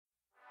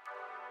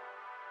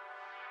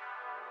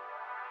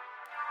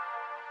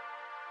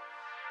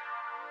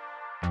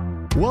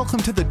Welcome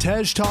to the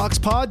Tej Talks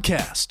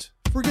podcast.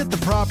 Forget the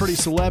property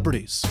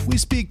celebrities. We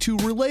speak to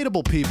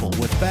relatable people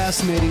with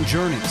fascinating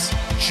journeys,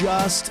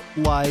 just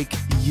like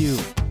you.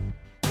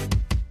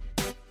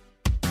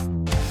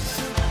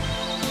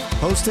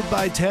 Hosted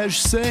by Tej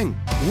Singh,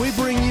 we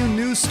bring you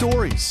news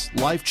stories,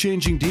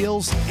 life-changing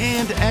deals,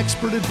 and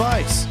expert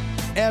advice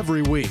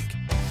every week.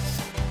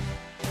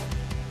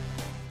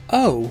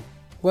 Oh,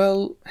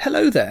 well,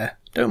 hello there.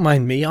 Don't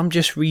mind me, I'm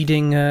just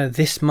reading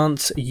this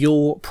month's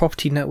Your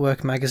Property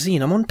Network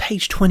magazine. I'm on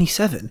page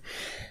 27,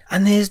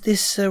 and there's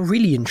this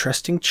really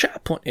interesting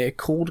chap on here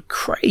called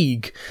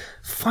Craig.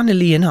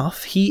 Funnily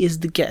enough, he is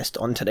the guest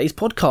on today's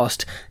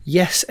podcast.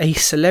 Yes, a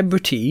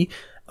celebrity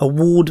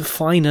award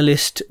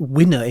finalist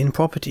winner in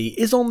property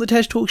is on the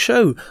Tej Talk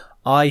show.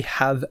 I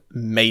have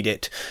made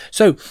it.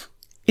 So,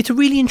 it's a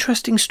really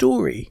interesting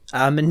story.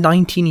 At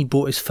 19, he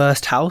bought his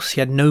first house. He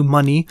had no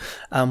money,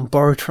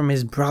 borrowed from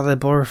his brother,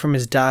 borrowed from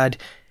his dad,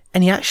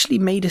 and he actually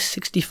made a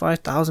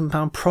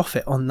 £65,000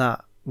 profit on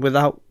that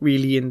without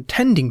really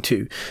intending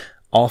to.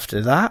 After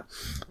that,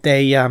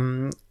 they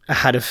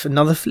had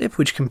another flip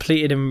which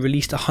completed and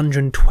released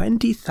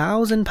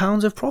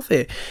 £120,000 of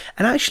profit.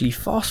 And actually,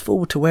 fast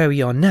forward to where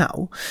we are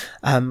now,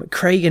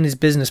 Craig and his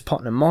business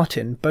partner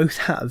Martin both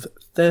have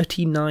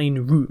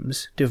 39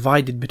 rooms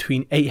divided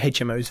between 8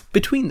 HMOs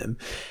between them.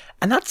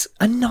 And that's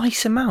a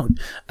nice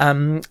amount.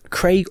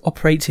 Craig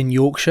operates in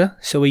Yorkshire,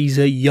 so he's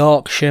a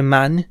Yorkshire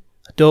man.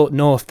 I don't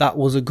know if that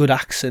was a good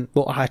accent,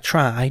 but I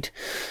tried.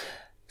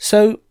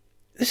 So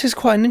this is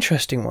quite an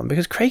interesting one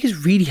because Craig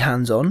is really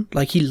hands-on.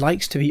 Like, he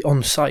likes to be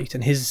on site,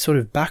 and his sort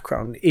of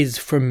background is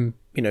from,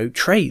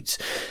 trades.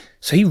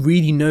 So he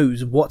really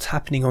knows what's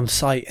happening on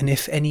site and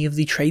if any of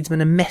the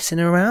tradesmen are messing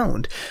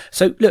around.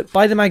 So look,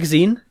 buy the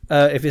magazine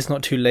if it's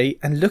not too late,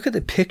 and look at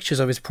the pictures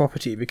of his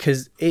property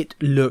because it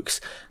looks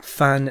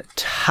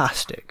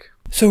fantastic.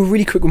 So a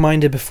really quick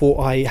reminder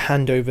before I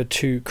hand over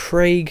to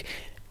Craig.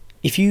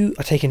 If you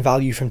are taking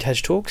value from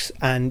Tej Talks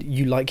and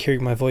you like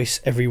hearing my voice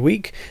every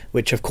week,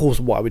 which of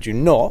course, why would you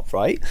not,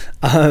 right?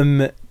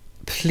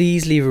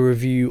 Please leave a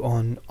review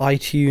on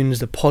iTunes,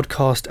 the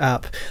podcast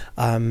app,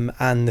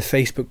 and the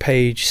Facebook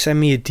page. Send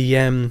me a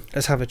DM.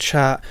 Let's have a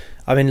chat.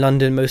 I'm in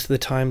London most of the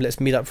time.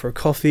 Let's meet up for a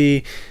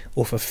coffee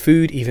or for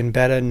food. Even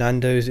better,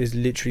 Nando's is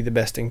literally the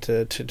best thing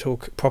to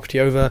talk property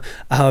over.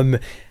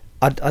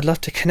 I'd love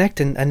to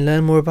connect and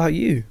learn more about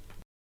you.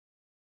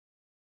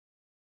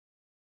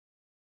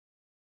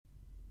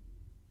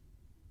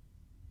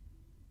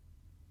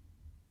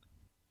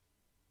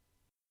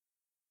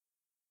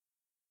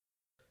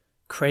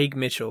 Craig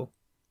Mitchell.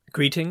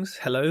 Greetings,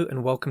 hello,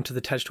 and welcome to the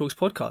Tej Talks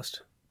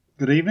podcast.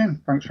 Good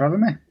evening. Thanks for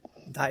having me.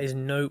 That is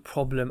no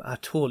problem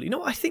at all.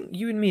 I think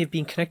you and me have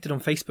been connected on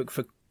Facebook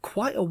for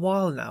quite a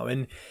while now,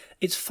 and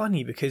it's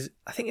funny because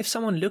I think if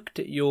someone looked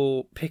at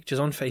your pictures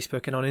on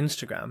Facebook and on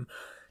Instagram,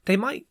 they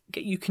might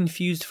get you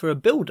confused for a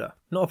builder,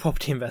 not a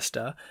property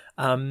investor,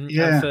 and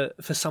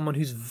for someone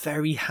who's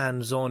very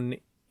hands-on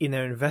in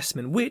their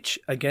investment, which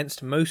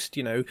against most,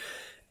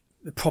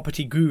 the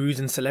property gurus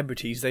and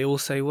celebrities, they all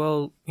say,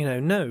 well,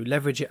 no,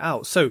 leverage it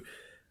out. So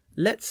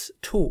let's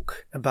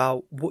talk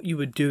about what you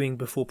were doing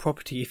before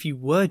property. If you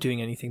were doing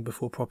anything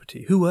before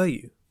property, who were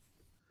you?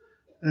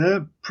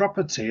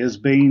 Property has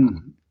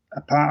been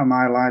a part of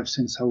my life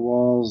since I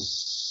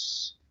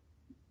was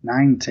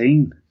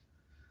 19.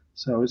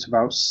 So it's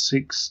about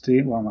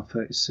 60, well, I'm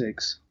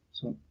 36.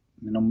 So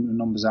my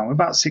numbers out.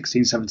 About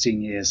 16,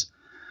 17 years.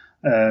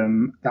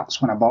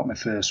 That's when I bought my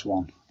first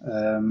one.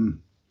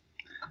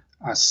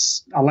 I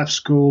left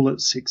school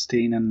at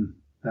 16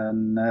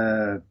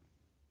 and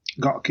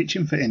got a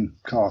kitchen fitting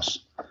course.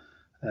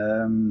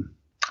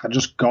 I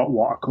just got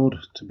what I could,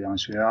 to be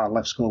honest with you. I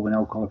left school with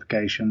no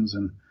qualifications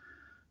and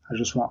I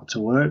just wanted to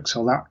work.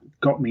 So that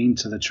got me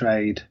into the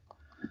trade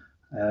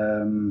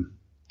and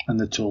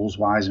the tools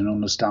wise and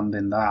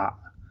understanding that.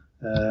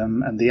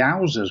 And the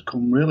houses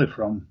come really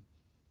from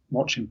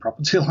watching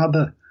Property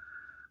Ladder.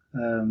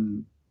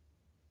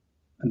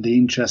 And the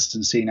interest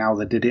in seeing how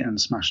they did it and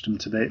smashed them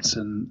to bits.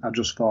 And I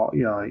just thought,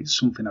 it's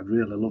something I'd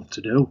really love to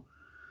do.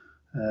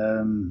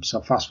 So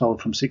fast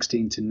forward from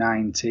 16 to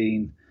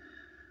 19,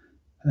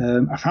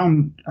 I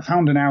found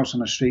an house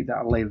on a street that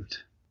I lived.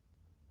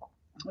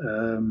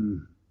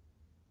 And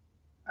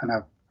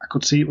I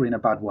could see it were in a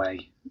bad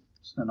way.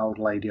 An old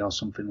lady or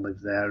something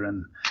lived there,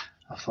 and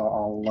I thought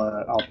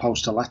I'll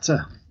post a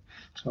letter.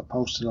 So I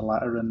posted a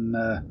letter, and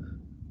I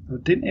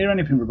didn't hear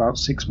anything for about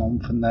 6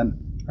 months, and then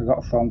I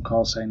got a phone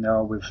call saying,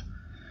 my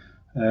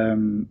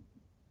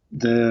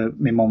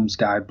mum's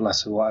died,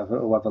 bless her,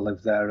 whoever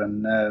lived there,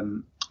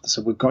 and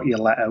so we've got your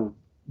letter,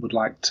 would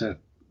like to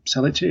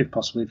sell it to you if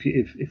possible,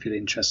 if you're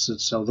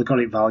interested. So they got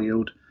it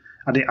valued.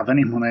 I didn't have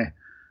any money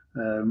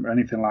or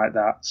anything like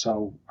that,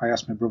 so I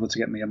asked my brother to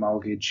get me a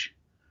mortgage,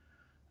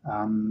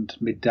 and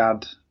my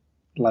dad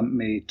lent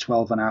me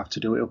 12.5 to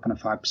do it up on a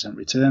 5%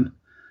 return.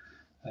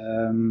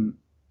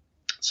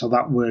 So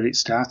that's where it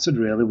started,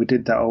 really. We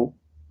did that up,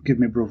 give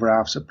my brother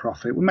half at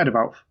profit. We made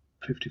about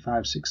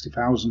 55,000,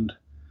 60,000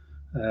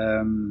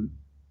 on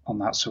on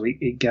that. So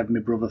he gave my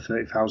brother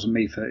 30,000,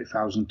 me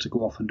 30,000 to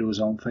go off and do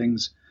his own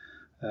things.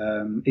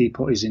 He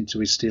put his into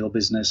his steel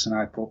business, and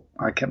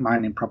I kept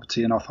mine in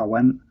property, and off I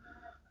went.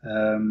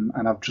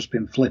 And I've just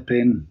been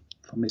flipping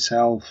for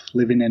myself,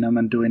 living in them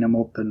and doing them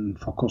up and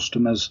for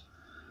customers,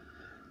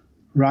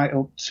 right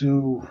up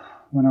to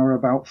when I was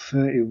about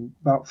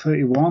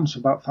 31, so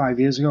about 5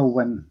 years ago.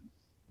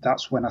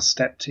 That's when I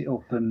stepped it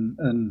up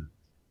and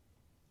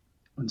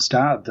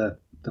started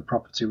the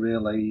property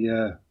really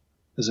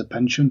as a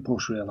pension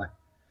push, really.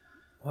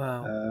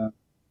 Wow.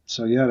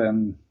 So yeah,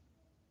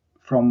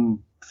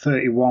 from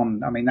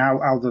 31, I mean,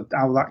 how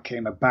that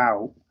came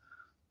about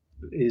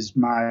is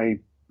my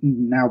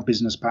now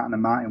business partner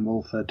Martin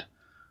Wolford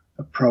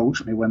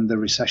approached me when the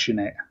recession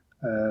hit.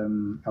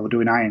 I was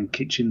doing iron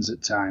kitchens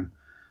at the time,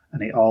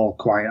 and it all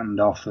quietened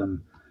off,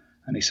 and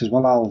he says,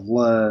 well,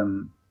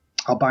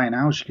 I'll buy an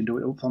house, you can do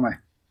it up for me.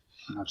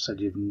 And I've said,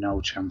 you've no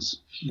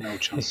chance.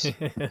 We'll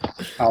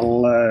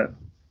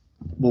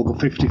go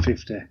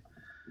 50-50.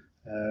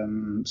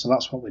 So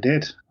that's what we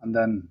did. And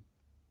then,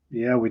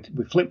 yeah, we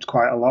flipped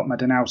quite a lot,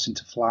 made an house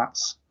into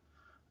flats,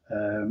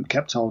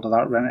 kept hold of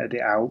that, rented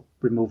it out,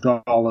 removed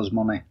all his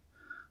money,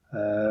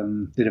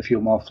 did a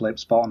few more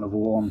flips, bought another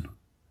one,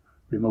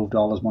 removed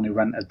all his money,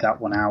 rented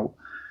that one out.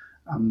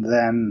 And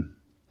then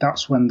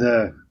that's when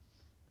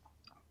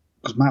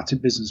because Martin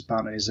business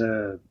partner is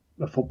a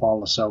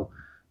footballer, so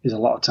he's a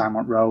lot of time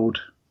on road.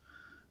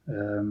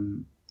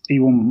 He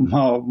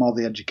was more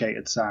the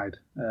educated side,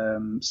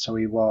 so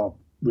he was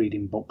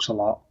reading books a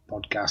lot,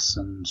 podcasts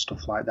and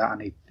stuff like that,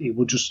 and he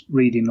was just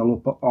reading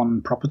up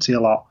on property a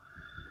lot,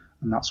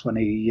 and that's when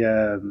he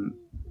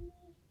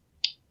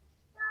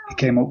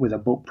came up with a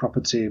book,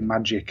 Property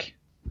Magic,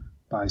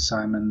 by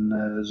Simon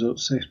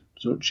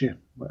Zucci,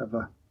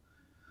 whatever.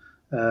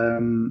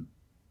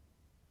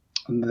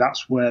 And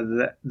that's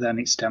where then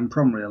it stemmed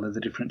from, really, the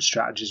different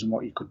strategies and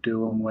what you could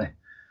do. And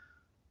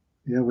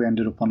we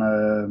ended up on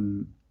a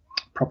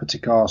property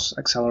course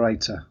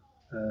accelerator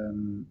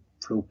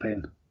through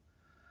PIN.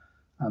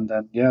 And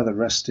then, the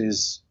rest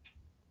is,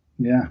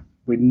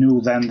 we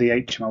knew then the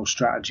HMO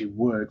strategy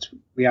worked.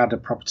 We had a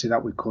property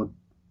that we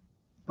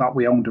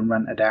owned and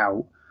rented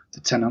out.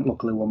 The tenant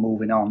luckily were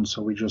moving on,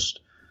 so we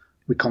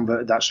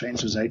converted that straight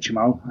into his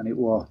HMO, and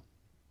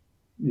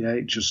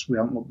we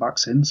haven't looked back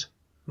since.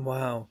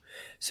 Wow.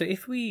 So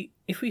if we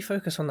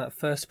focus on that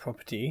first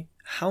property,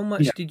 how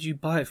much did you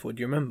buy it for?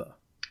 Do you remember?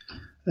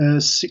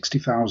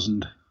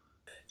 60,000.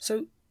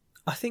 So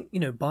I think,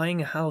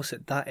 buying a house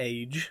at that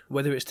age,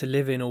 whether it's to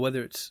live in or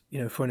whether it's,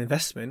 for an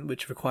investment,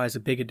 which requires a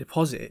bigger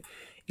deposit,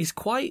 is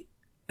quite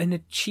an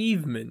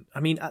achievement. I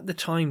mean, at the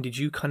time, did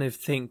you kind of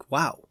think,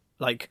 wow,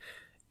 like,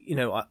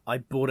 I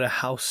bought a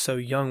house so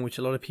young, which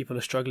a lot of people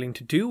are struggling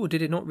to do, or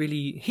did it not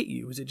really hit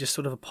you? Was it just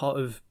sort of a part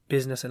of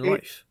business and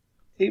life?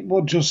 It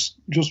was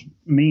just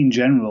me in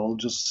general,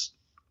 just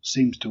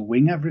seems to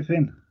wing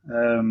everything.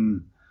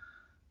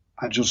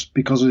 I just,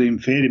 because of the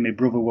inferior, my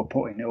brother were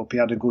putting it up, he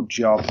had a good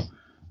job,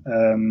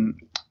 and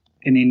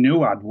he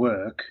knew I'd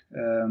work,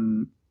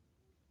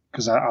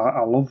 because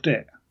I loved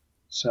it.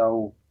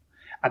 So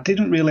I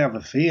didn't really have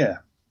a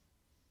fear.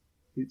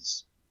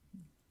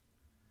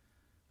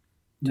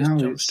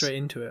 Jump straight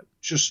into it.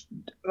 Just,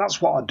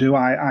 that's what I do.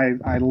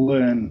 I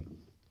learn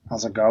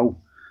as I go.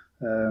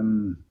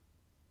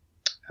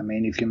 I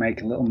mean, if you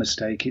make a little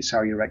mistake, it's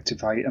how you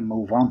rectify it and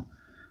move on.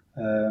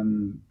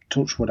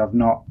 Touch wood, I've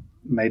not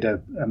made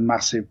a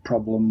massive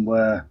problem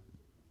where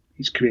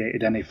it's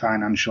created any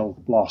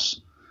financial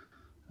loss.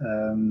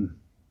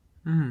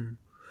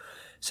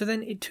 So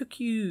then it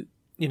took you,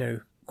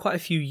 quite a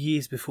few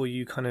years before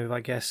you kind of, I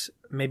guess,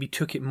 maybe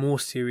took it more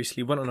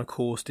seriously, went on a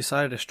course,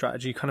 decided a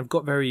strategy, kind of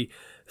got very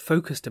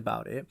focused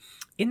about it.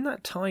 In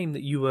that time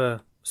that you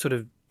were sort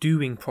of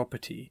doing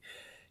property,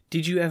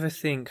 did you ever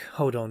think,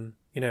 hold on,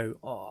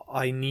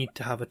 I need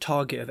to have a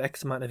target of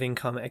X amount of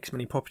income, X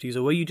many properties,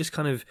 or were you just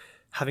kind of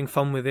having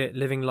fun with it,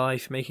 living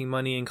life, making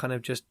money, and kind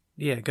of just,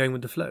 going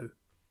with the flow?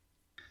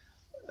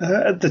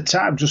 At the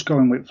time, just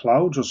going with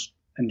flow, just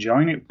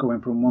enjoying it,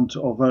 going from one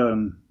to other,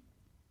 and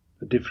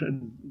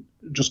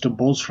just a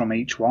buzz from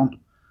each one.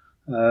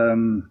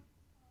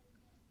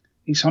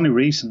 It's only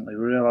recently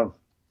really I've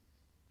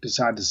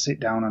decided to sit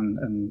down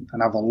and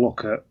have a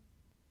look at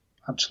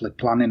actually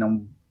planning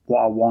on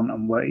what I want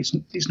and where.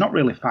 It's not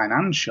really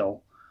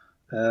financial.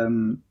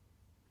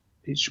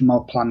 It's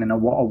more planning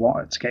on what I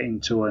wanted to get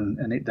into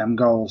and hit them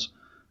goals.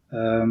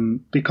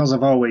 Because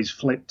I've always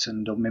flipped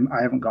and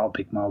I haven't got a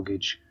big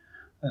mortgage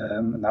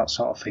and that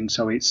sort of thing.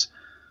 So it's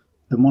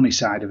the money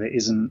side of it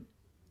isn't.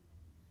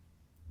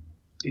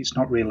 It's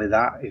not really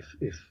that if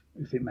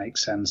it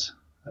makes sense.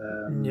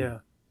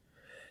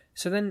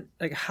 So then,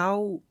 like,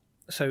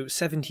 so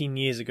 17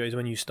 years ago is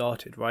when you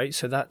started, right?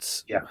 So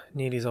that's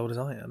nearly as old as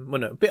I am.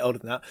 Well, no, a bit older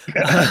than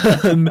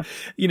that.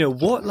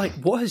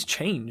 What has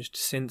changed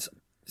since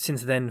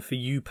then for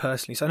you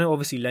personally? So I know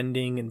obviously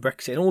lending and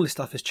Brexit and all this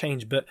stuff has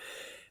changed, but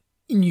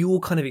in your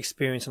kind of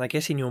experience and I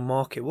guess in your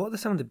market, what are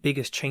some of the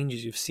biggest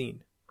changes you've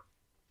seen?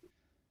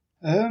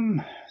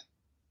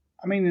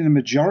 I mean, in the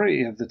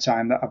majority of the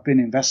time that I've been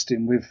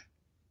investing with,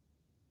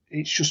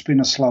 it's just been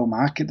a slow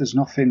market. There's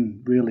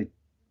nothing really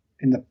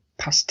in the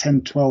past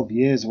 10, 12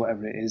 years,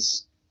 whatever it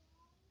is,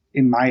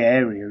 in my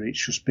area.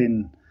 It's just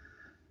been,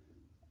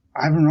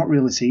 I haven't not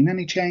really seen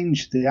any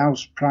change. The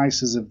house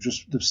prices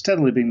they've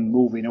steadily been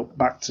moving up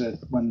back to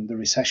when the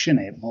recession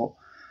hit, but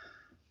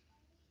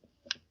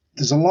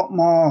there's a lot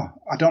more.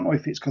 I don't know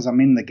if it's because I'm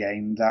in the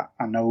game that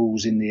I know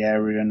who's in the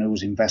area and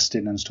who's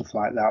investing and stuff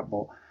like that,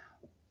 but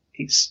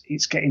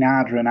it's getting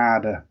harder and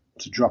harder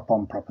to drop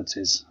on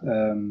properties.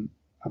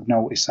 I've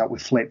noticed that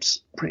with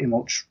flips, pretty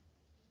much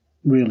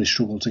really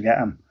struggle to get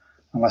them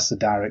unless they're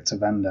direct to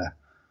vendor.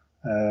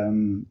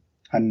 And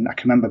I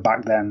can remember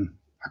back then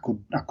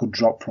I could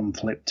drop from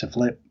flip to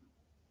flip.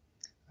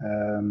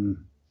 So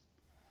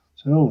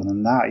other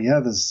than that, yeah,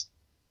 there's.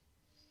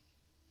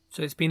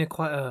 So it's been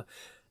quite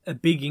a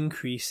big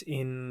increase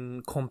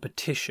in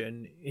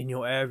competition in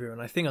your area,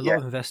 and I think a lot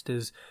of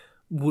investors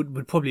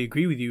would probably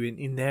agree with you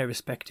in their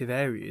respective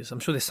areas. I'm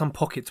sure there's some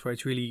pockets where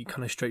it's really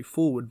kind of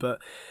straightforward, but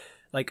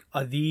like,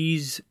 are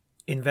these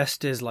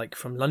investors like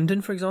from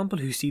London, for example,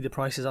 who see the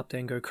prices up there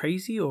and go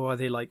crazy, or are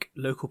they like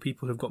local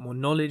people who've got more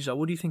knowledge? Like,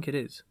 what do you think it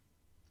is?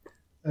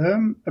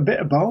 A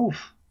bit of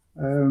both.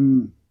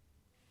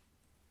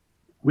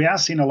 We are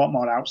seeing a lot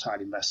more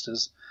outside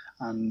investors,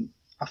 and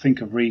I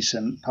think of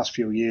recent past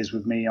few years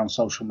with me on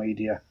social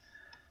media,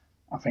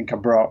 I think I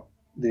brought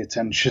the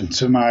attention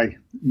to my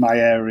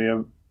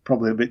area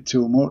probably a bit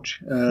too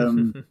much.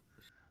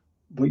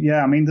 But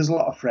yeah, I mean, there's a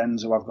lot of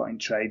friends who I've got in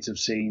trades have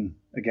seen,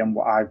 again,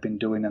 what I've been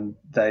doing, and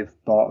they've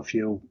bought a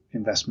few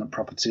investment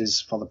properties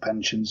for the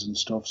pensions and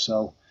stuff.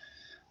 So,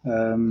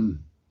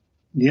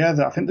 yeah,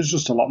 I think there's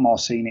just a lot more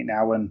seeing it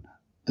now, and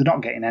they're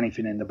not getting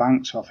anything in the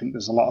bank. So I think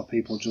there's a lot of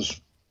people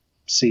just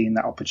seeing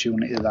that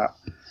opportunity that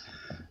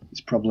it's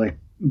probably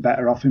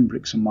better off in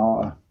bricks and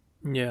mortar.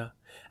 Yeah.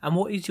 And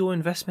what is your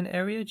investment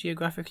area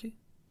geographically?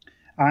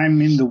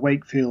 I'm in the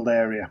Wakefield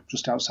area,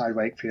 just outside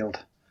Wakefield.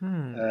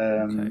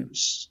 Okay.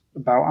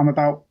 I'm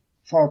about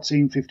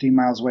 14, 15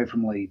 miles away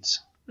from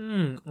Leeds.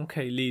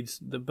 Okay, Leeds,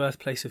 the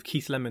birthplace of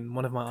Keith Lemon,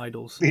 one of my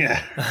idols.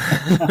 Yeah.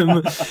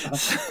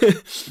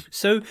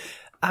 So,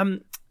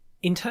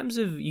 in terms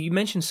of, you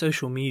mentioned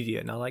social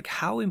media. Now, like,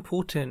 how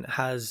important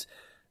has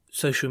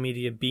social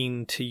media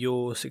been to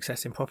your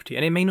success in property?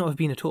 And it may not have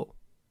been at all.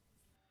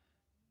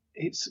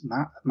 It's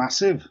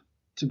massive,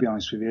 to be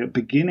honest with you. At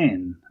the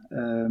beginning,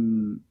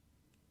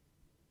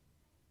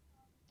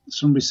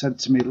 somebody said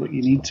to me, look,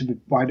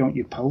 why don't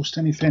you post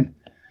anything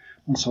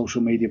on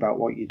social media about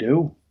what you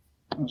do?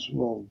 I said,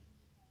 well,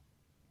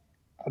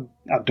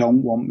 I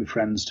don't want my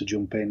friends to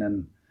jump in,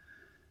 and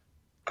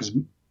because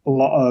a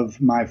lot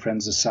of my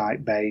friends are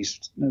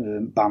site-based,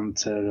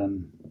 banter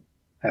and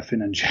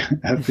effing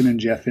and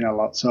jeffing a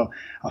lot. So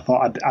I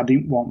thought I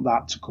didn't want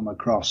that to come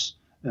across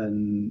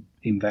and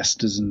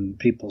investors and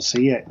people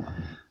see it.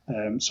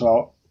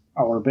 So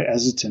I was a bit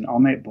hesitant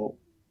on it, but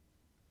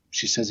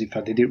she says if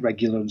I did it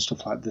regular and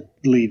stuff like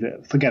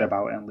that, forget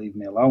about it and leave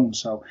me alone.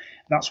 So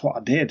that's what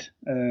I did.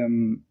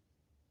 And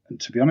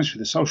to be honest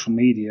with you, social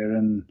media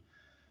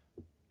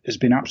has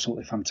been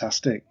absolutely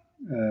fantastic.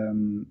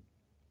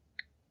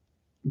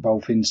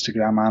 Both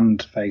Instagram and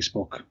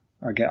Facebook.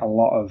 I get a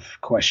lot of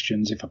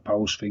questions if I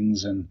post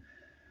things and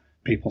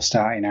people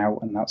starting out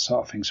and that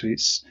sort of thing. So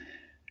it's,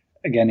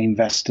 again,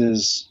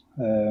 investors,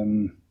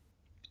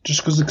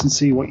 just because they can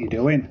see what you're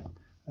doing.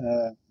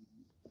 And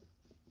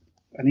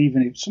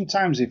even if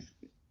sometimes if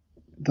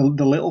the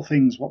little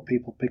things, what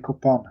people pick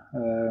up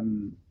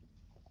on,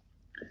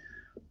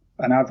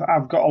 and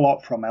I've got a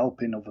lot from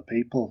helping other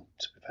people,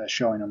 to be fair,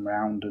 showing them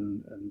around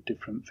and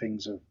different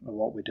things of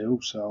what we do.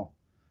 So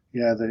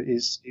yeah,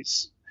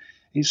 it's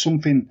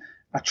something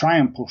I try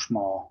and push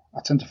more.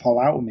 I tend to fall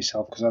out with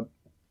myself because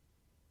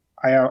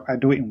I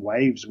do it in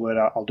waves where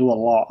I'll do a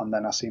lot and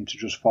then I seem to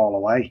just fall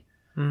away.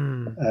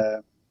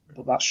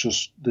 But that's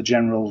just the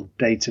general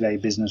day-to-day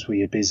business where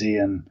you're busy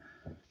and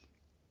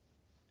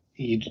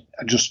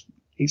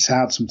it's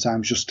hard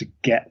sometimes just to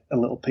get a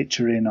little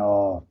picture in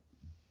or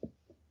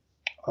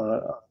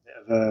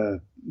a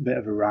bit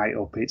of a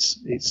write-up. It's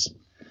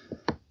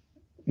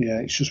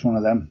just one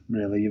of them,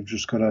 really. You've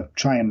just got to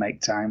try and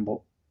make time,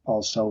 but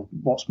also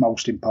what's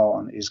most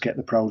important is get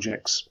the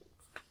projects.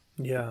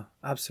 Yeah,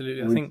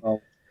 absolutely. I think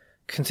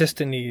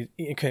consistency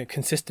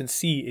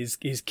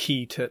is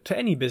key to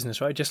any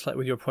business, right? Just like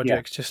with your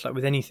projects, just like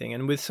with anything.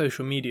 And with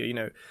social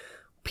media,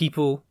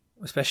 people,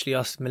 especially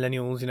us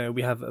millennials,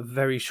 we have a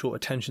very short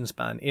attention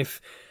span.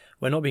 If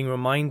we're not being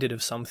reminded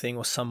of something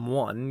or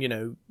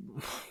someone,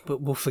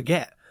 but we'll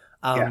forget.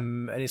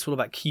 And it's all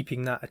about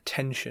keeping that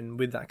attention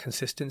with that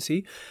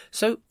consistency.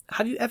 So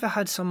have you ever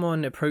had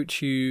someone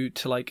approach you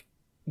to like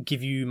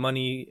give you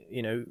money,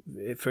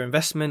 for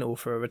investment or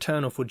for a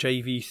return or for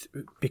JV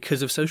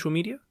because of social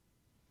media?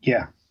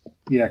 Yeah,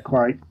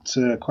 quite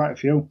a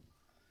few.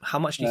 How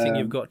much do you think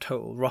you've got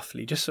total,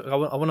 roughly? Just so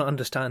I want to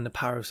understand the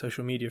power of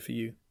social media for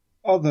you.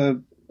 Oh,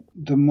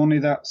 the money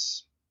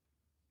that's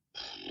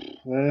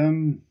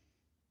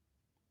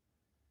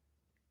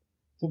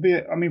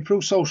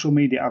Through social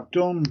media,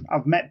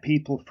 I've met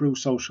people through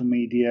social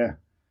media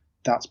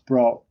that's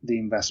brought the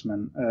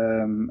investment,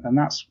 and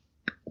that's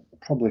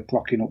probably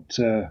clocking up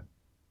to,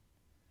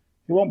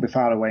 it won't be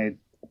far away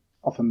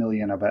off $1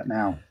 million, I bet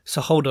now.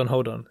 So hold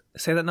on.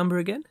 Say that number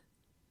again.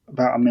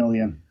 About $1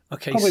 million.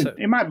 Okay, probably, so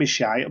it might be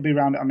shy. It'll be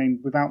around.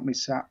 Without me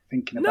sat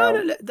thinking about.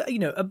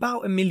 No.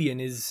 About $1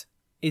 million is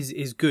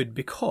good,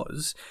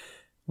 because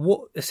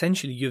what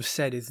essentially you've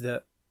said is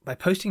that by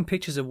posting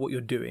pictures of what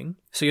you're doing,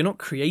 so you're not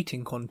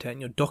creating content,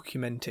 you're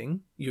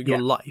documenting your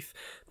life,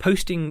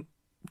 posting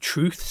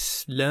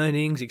truths,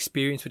 learnings,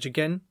 experience, which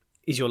again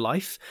is your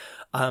life,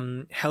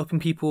 helping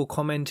people,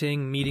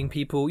 commenting, meeting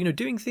people,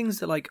 doing things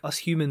that like us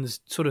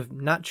humans sort of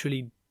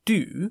naturally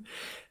do.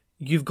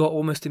 You've got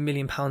almost £1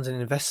 million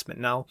in investment.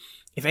 Now,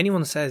 if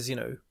anyone says,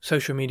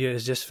 social media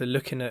is just for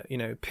looking at,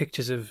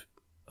 pictures of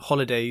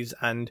holidays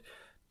and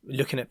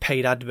looking at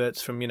paid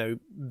adverts from,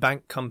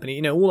 bank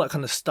company, all that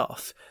kind of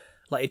stuff,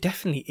 like, it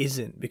definitely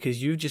isn't,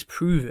 because you've just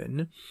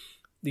proven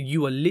that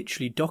you are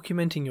literally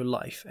documenting your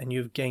life, and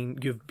you've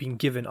been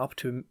given up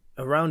to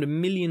around £1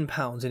 million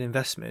in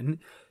investment,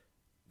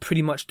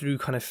 pretty much through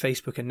kind of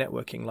Facebook and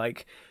networking.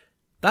 Like,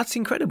 that's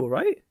incredible,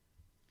 right?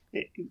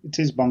 It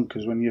is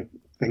bonkers when you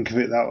think of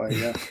it that way,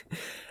 yeah.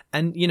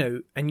 And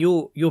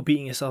you're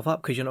beating yourself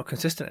up because you're not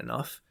consistent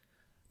enough,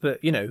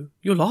 but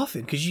you're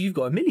laughing because you've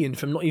got $1 million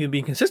from not even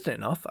being consistent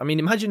enough. I mean,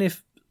 imagine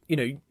if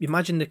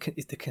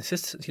if the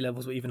consistency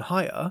levels were even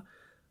higher,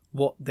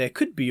 what there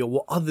could be or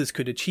what others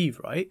could achieve,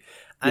 right?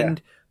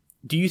 And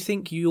do you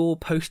think you're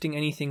posting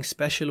anything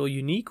special or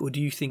unique, or do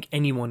you think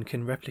anyone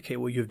can replicate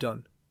what you've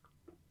done?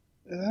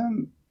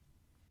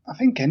 I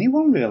think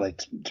anyone really.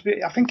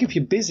 I think if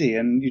you're busy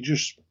and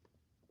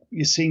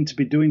you seem to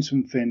be doing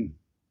something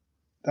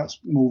that's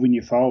moving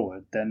you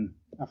forward, then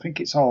I think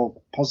it's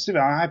all positive.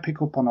 I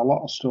pick up on a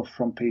lot of stuff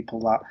from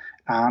people that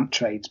aren't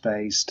trades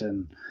based,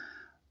 and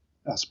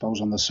I suppose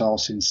on the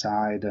sourcing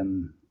side,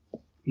 and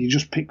you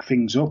just pick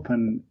things up,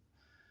 and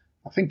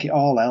I think it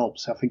all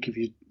helps. I think if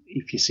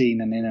you're seeing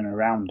and in and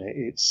around it,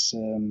 it's I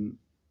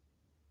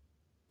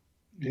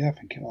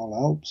think it all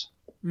helps.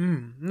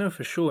 No,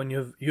 for sure,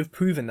 and you've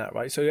proven that,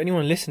 right? So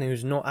anyone listening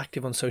who's not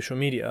active on social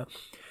media,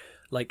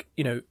 like,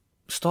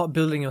 start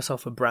building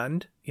yourself a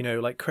brand.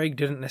 Like Craig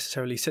didn't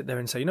necessarily sit there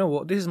and say,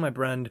 what, this is my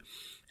brand,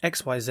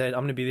 XYZ, I'm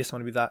going to be this, I'm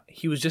going to be that.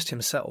 He was just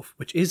himself,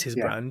 which is his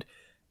brand,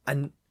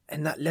 and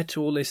that led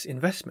to all this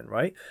investment,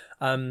 right?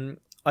 I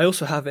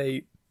also have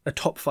a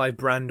top 5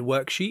 brand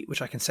worksheet,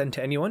 which I can send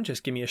to anyone.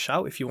 Just give me a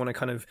shout if you want to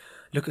kind of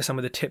look at some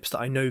of the tips that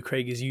I know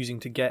Craig is using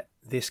to get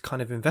this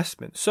kind of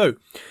investment. So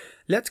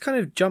let's kind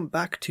of jump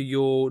back to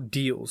your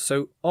deals.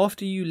 So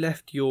after you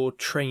left your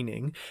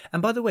training,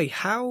 and by the way,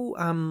 how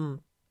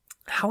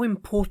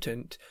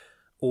important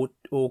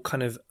or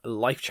kind of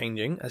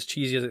life-changing, as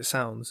cheesy as it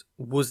sounds,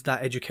 was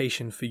that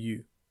education for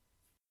you?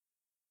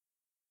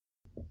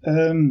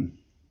 It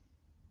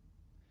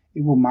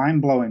was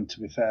mind-blowing, to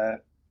be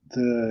fair.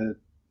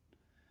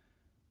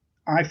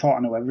 I thought I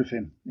knew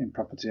everything in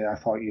property. I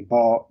thought you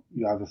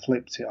either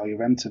flipped it or you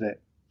rented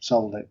it,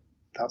 sold it,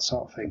 that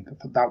sort of thing.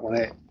 That was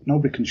it.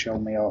 Nobody can show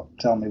me or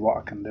tell me what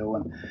I can do.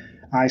 And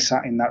I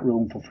sat in that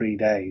room for 3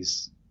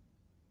 days.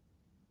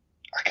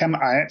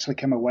 I actually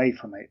came away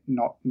from it.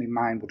 My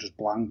mind was just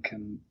blank,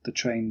 and the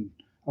train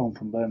home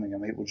from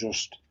Birmingham, it was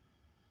just,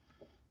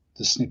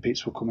 the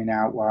snippets were coming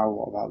out. Wow,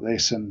 what about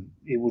this? And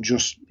it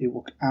was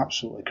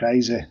absolutely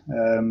crazy.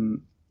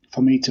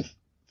 For me to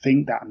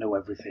think that I knew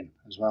everything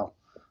as well.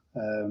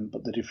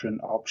 But the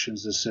different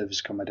options, the service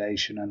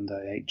accommodation and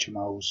the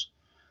HMOs,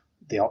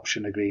 the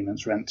option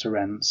agreements, rent to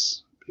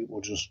rents, it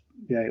was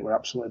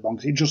absolutely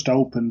bonkers. It just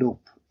opened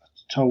up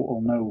a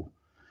total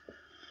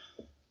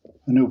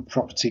new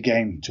property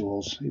game to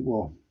us. It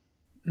was,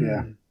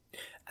 yeah.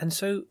 And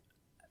so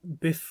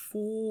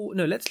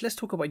let's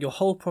talk about your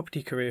whole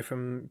property career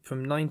from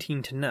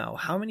 19 to now.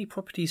 How many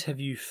properties have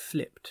you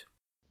flipped?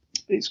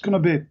 It's going to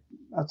be,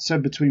 I'd say,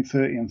 between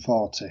 30 and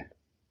 40.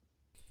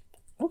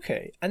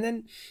 Okay, and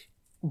then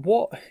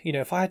what,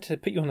 if I had to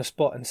put you on the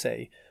spot and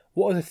say,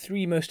 what are the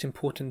 3 most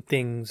important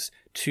things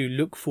to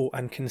look for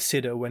and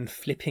consider when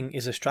flipping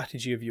is a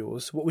strategy of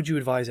yours? What would you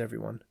advise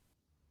everyone?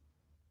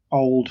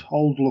 Old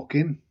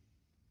looking.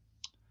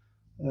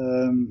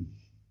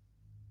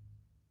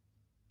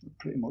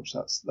 Pretty much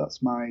that's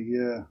my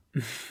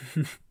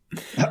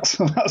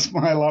that's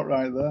my lot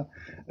right there.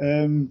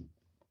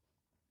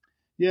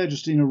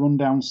 Just in a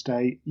rundown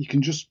state. You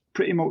can just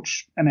pretty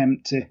much an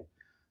empty.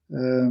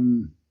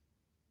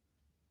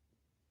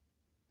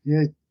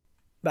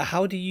 But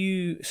how do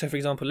you, so for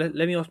example, let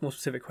me ask more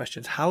specific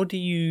questions.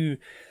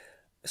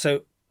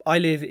 So I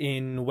live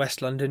in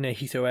West London near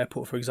Heathrow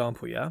Airport, for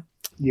example, yeah?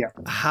 Yeah.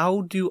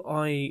 How do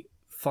I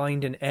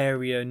find an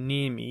area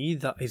near me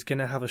that is going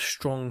to have a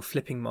strong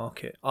flipping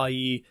market,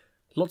 i.e.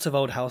 lots of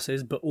old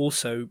houses, but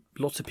also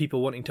lots of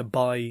people wanting to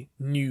buy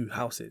new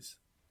houses?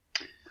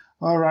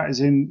 All right,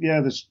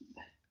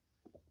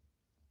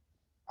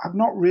 I've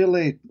not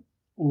really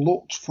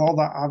looked for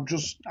that.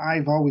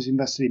 I've always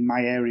invested in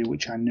my area,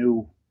 which I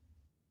knew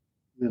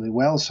really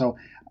well. So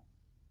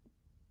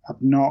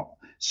I've not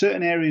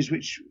certain areas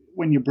which,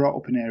 when you're brought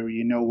up in an area,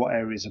 you know what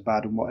areas are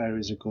bad and what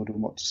areas are good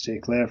and what to stay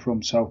clear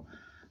from. So,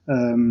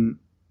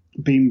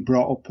 being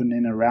brought up and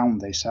in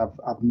around this,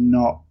 I've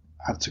not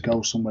had to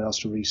go somewhere else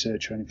to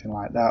research or anything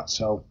like that.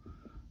 So,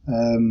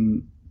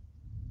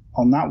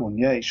 on that one,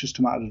 yeah, it's just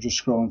a matter of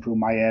just scrolling through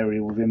my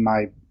area within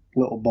my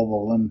little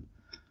bubble and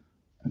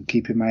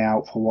keeping my eye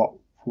out for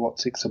what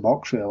ticks a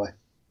box, really.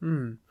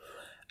 And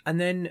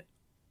then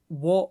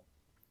what,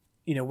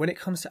 when it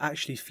comes to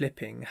actually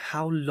flipping,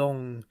 how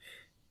long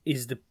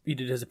does the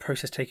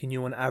process taking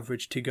you on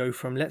average to go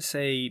from, let's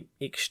say,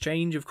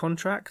 exchange of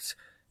contracts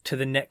to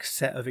the next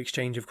set of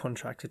exchange of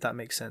contracts, if that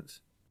makes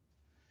sense?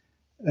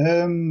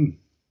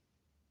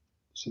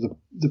 So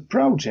the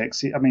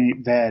projects, it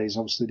varies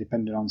obviously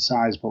depending on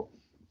size, but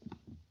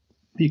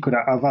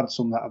I've had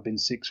some that have been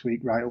 6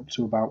 week right up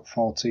to about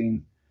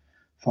 14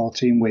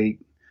 week.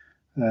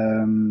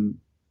 And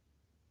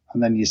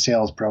then your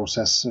sales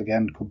process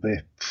again could be,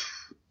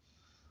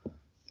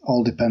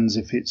 all depends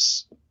if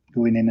it's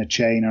going in a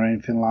chain or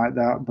anything like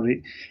that. But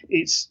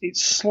it's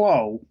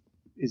slow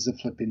is the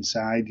flipping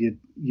side. You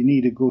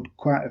need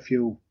quite a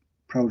few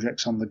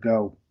projects on the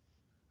go,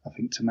 I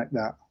think, to make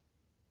that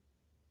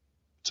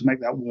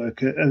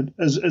work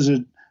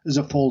as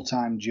a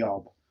full-time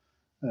job.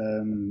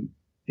 In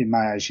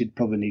my eyes, you'd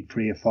probably need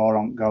 3 or 4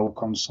 on go,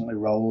 constantly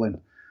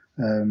rolling,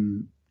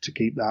 to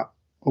keep that.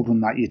 Other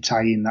than that, you're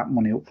tying that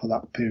money up for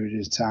that period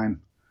of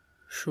time.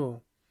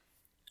 Sure.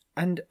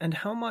 And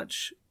how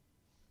much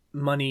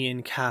money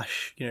in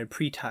cash,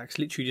 pre-tax,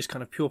 literally just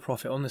kind of pure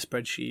profit on the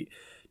spreadsheet,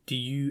 do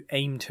you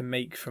aim to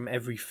make from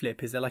every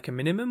flip? Is there like a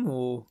minimum,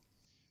 or?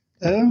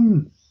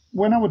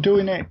 When I was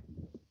doing it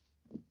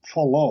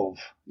for love,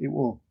 it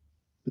was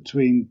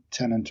between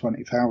 10 and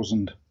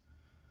 20,000.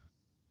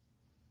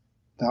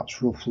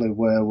 That's roughly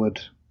where would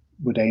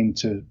aim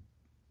to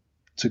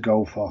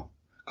go for.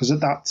 Because at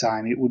that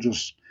time we were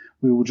just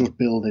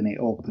building it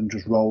up and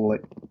just roll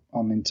it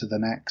on into the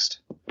next.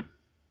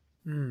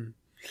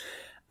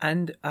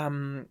 And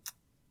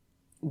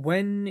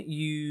when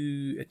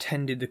you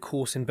attended the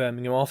course in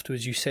Birmingham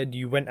afterwards, you said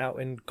you went out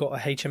and got a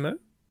HMO?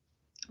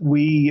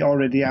 We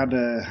already had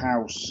a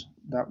house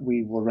that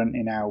we were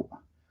renting out.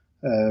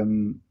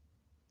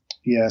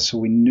 So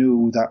we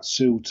knew that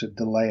suited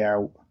the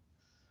layout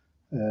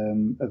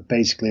of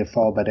basically a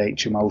 4-bed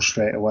HMO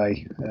straight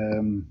away.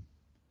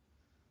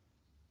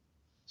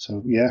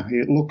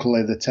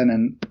 Luckily the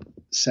tenant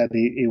said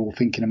he was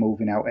thinking of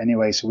moving out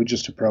anyway, so we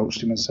just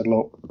approached him and said,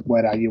 look,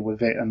 where are you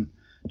with it, and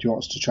do you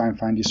want us to try and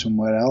find you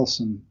somewhere else?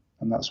 And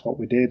that's what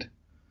we did.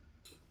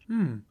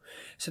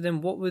 So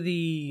then what was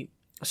the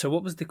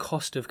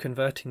cost of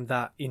converting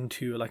that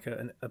into like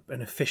an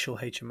official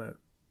HMO?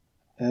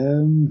 I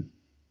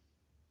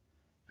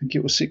think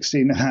it was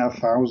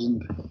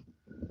 16,500.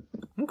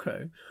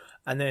 Okay.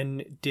 And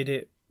then did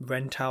it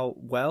rent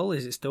out well?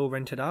 Is it still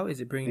rented out? Is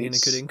it bringing in a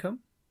good income?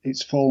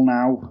 It's full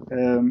now.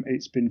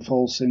 It's been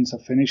full since I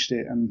finished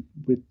it, and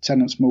with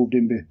tenants moved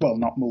in,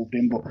 not moved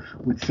in, but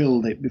we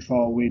filled it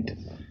before we'd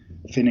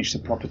finished the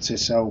property.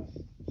 So,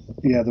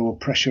 yeah, there was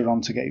pressure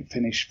on to get it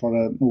finished for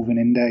a moving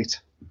in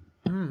date.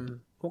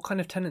 What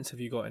kind of tenants have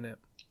you got in it?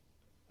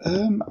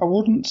 I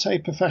wouldn't say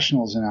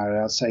professionals in our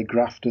area. I'd say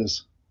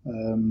grafters.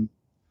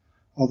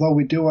 Although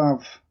we do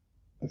have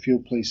a few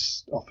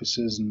police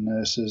officers and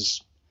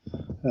nurses.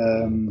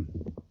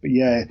 But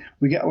yeah,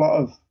 we've got a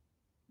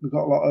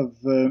lot of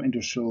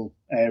industrial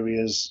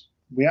areas.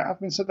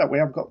 Having said that, we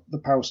have got the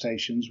power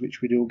stations,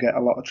 which we do get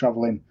a lot of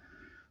travelling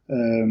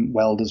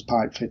welders,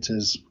 pipe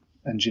fitters,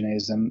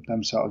 engineers, them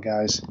sort of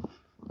guys,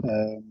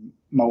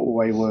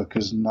 motorway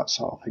workers and that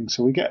sort of thing.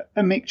 So we get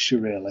a mixture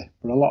really,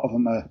 but a lot of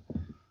them are,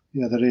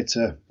 they're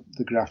into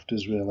the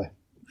grafters really.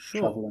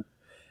 Sure. Travelling.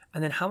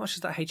 And then how much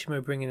does that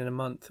HMO bring in a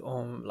month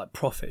on like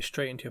profit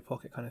straight into your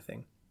pocket kind of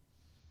thing?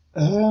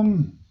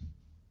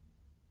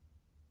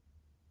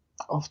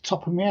 Off the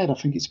top of my head, I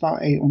think it's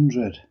about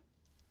 800.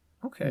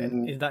 Okay.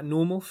 Is that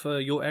normal for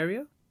your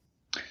area?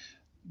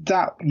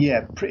 That,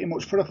 yeah, pretty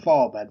much for a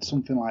 4-bed,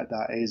 something like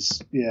that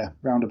is,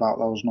 round about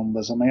those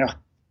numbers. I mean, I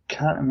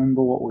can't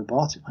remember what we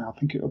bought it for. I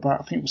think it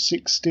was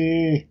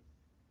 60,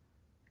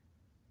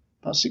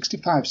 about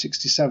 65,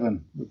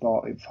 67 we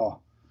bought it for.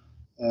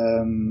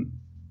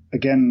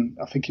 Again,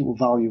 I think it was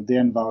valued, the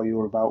end value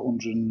were about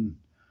 100,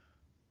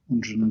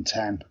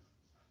 110.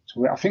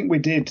 So I think we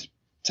did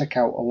take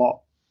out a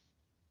lot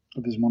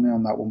of his money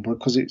on that one, but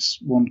because it's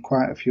won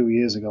quite a few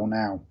years ago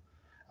now,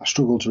 I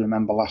struggled to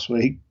remember last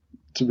week,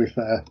 to be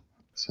fair.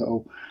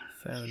 So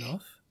fair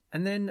enough.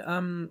 And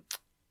then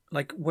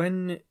like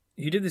when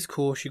you did this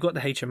course, you got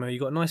the HMO, you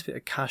got a nice bit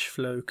of cash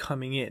flow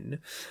coming in.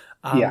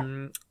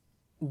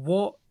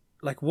 What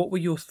were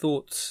your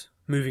thoughts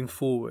moving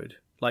forward?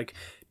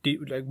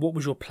 What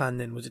was your plan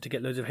then? Was it to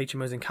get loads of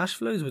HMOs and cash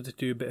flows? Was it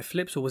to do a bit of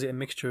flips, or was it a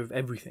mixture of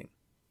everything?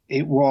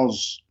 It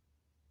was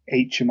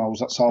HMOs.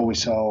 That's all we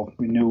saw.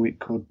 We knew we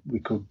could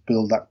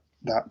build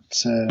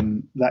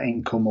that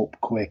income up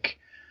quick,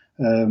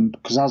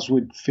 because as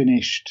we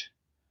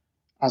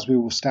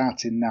were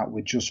starting that,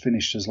 we'd just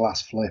finished his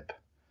last flip,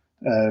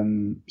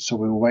 So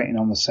we were waiting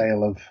on the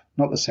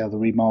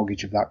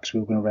remortgage of that, because we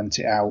were going to rent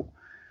it out.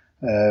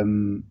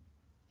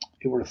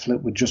 It would have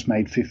flipped. We'd just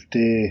made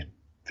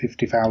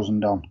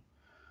 50,000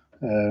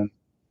 on.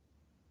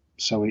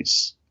 So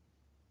it's,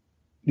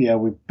 I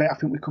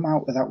think we come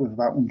out of that with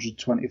about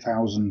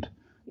 120,000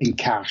 in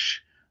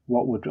cash.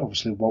 What we'd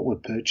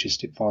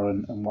purchased it for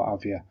and what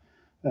have you.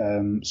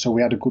 So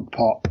we had a good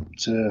pot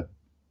to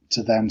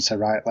then say,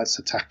 right, let's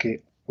attack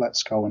it.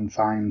 Let's go and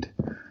find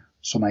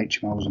some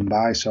HMOs and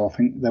buy. So I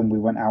think then we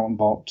went out and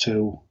bought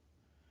 2,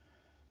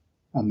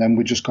 and then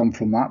we just gone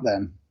from that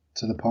then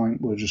to the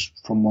point we're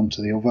just from one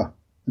to the other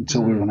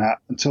until we run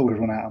out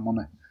of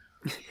money.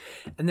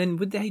 And then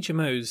with the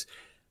HMOs,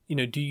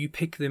 do you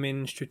pick them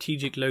in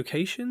strategic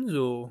locations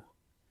or?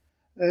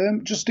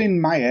 Just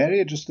in my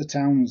area, just the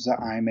towns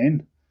that I'm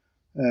in.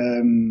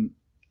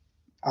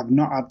 I've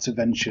not had to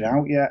venture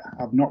out yet.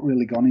 I've not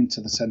really gone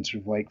into the centre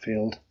of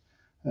Wakefield.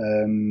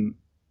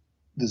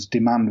 There's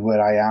demand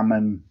where I am,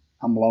 and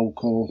I'm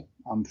local.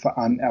 I'm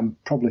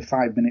probably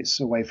 5 minutes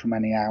away from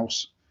any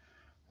house,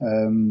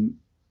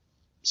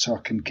 so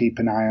I can keep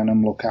an eye on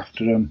them, look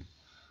after them.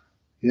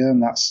 Yeah,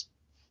 and that's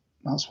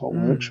what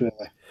works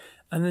really.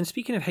 And then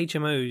speaking of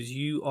HMOs,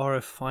 you are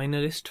a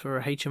finalist for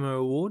a HMO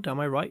award. Am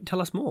I right?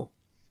 Tell us more.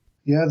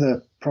 Yeah,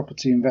 the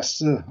Property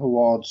Investor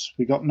Awards.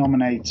 We got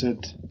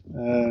nominated.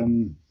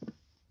 It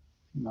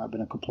might have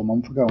been a couple of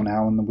months ago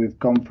now, and we've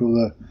gone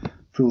through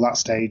that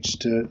stage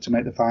to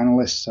make the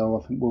finalists. So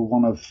I think we're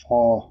one of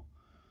 4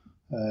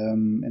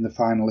 in the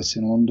finalists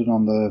in London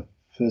on the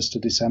 1st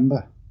of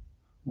December,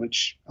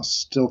 which I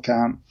still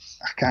can't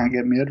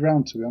get my head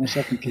around, to be honest.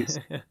 I think it's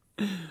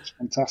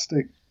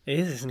fantastic. It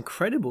is. It's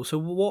incredible. So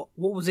what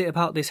was it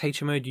about this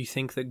HMO, do you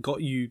think, that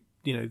got you,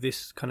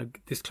 this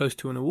close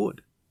to an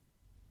award?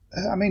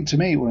 I mean, to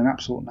me, it was an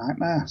absolute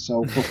nightmare.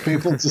 So for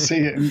people to see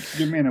it and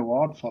give me an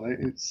award for it,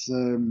 it's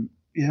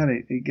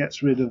it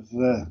gets rid of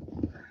I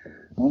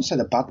won't say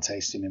the bad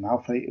taste in my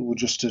mouth. It was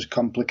just as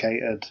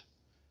complicated.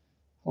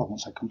 Well, I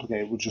won't say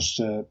complicated. It was just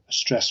a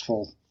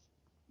stressful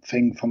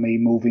thing for me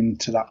moving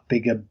to that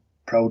bigger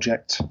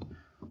project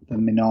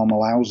than my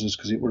normal houses,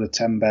 because it was a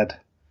 10-bed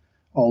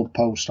old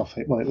post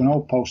office. Well, it was an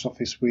old post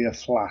office with a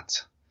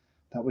flat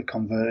that we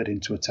converted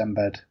into a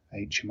 10-bed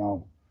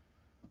HMO.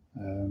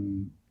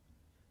 And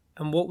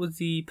what was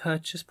the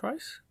purchase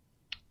price?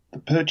 The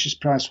purchase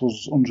price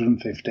was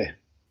 150.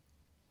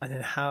 And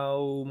then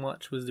how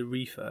much was the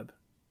refurb?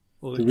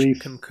 Or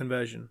the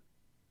conversion?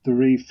 The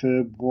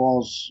refurb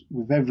was,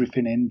 with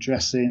everything in,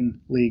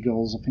 dressing,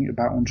 legals, I think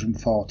about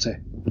 140.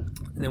 And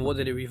then what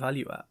did it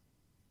revalue at?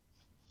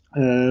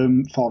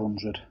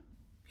 400.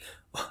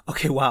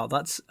 Okay, wow,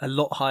 that's a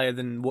lot higher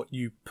than what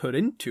you put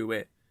into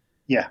it.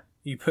 Yeah.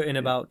 You put in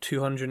about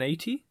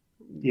 280?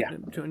 Yeah.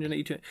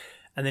 280.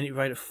 And then it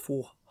valued at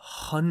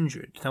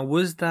 400. Now,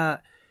 was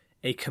that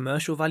a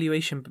commercial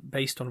valuation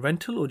based on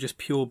rental or just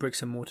pure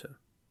bricks and mortar?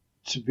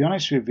 To be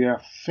honest with you,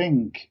 I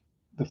think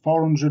the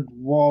 400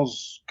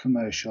 was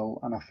commercial,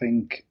 and I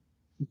think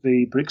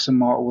the bricks and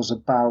mortar was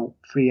about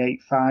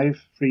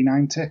 385,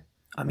 390.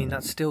 I mean,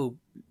 that's still...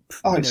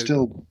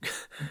 still...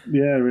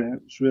 Yeah,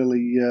 it's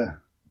really...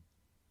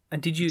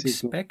 And did you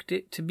expect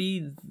it to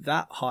be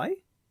that high?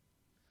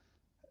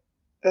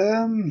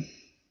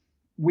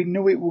 We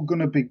knew it was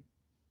going to be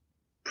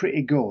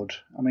pretty good.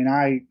 I mean,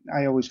 I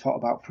always thought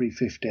about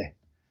 350.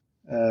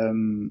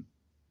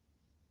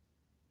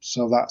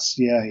 So that's,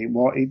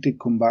 it did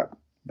come back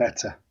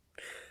better.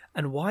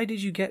 And why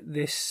did you get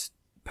this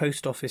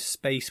post office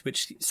space,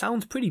 which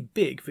sounds pretty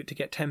big for it to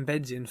get 10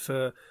 beds in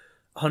for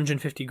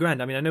 150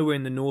 grand? I mean, I know we're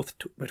in the north,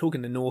 we're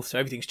talking the north, so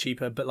everything's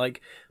cheaper, but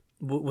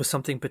was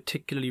something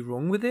particularly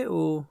wrong with it,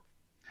 or?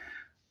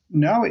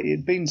 No, it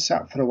had been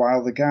sat for a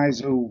while. The guys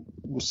who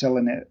were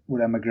selling it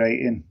were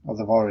emigrating, or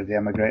they've already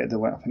emigrated.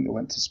 I think they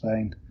went to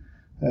Spain.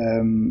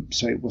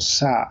 So it was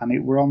sat, and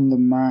it were on the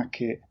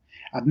market.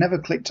 I'd never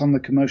clicked on the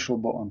commercial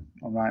button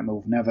on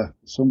Rightmove, never.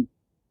 Some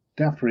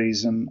daft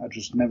reason, I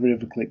just never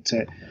ever clicked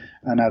it.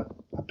 And I've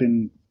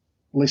been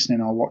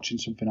listening or watching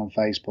something on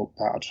Facebook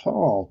that I just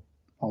thought,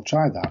 I'll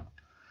try that.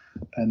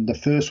 And the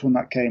first one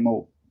that came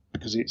up,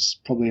 because it's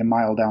probably a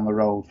mile down the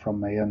road from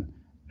me, and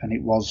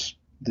it was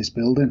this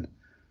building.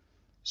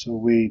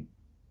 So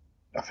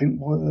I think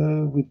we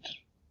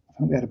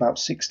had about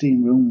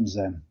 16 rooms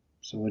then.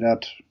 So we'd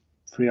had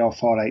 3 or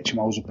 4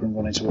 HMOs up and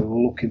running. So we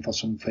were looking for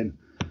something,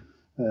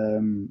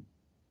 and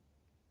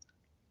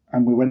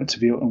we went to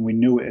view it, and we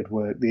knew it had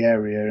worked, the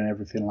area and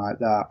everything like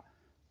that.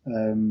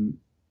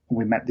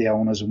 We met the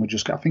owners, and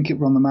I think it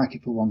were on the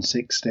market for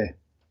 160.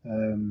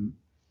 And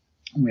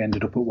we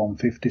ended up at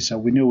 150. So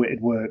we knew it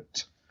had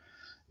worked.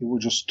 It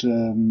was just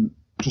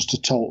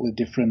a totally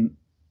different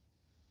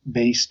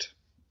beast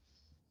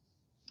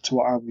to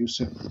what I was used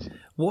to.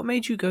 What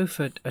made you go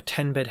for a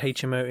 10-bed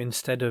HMO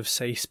instead of,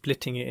 say,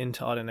 splitting it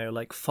into, I don't know,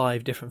 like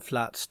 5 different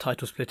flats,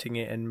 title splitting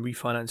it and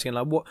refinancing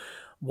it?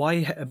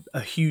 Why a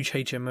huge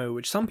HMO,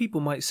 which some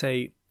people might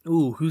say,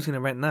 ooh, who's going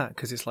to rent that?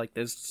 Because it's like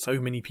there's so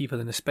many people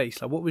in the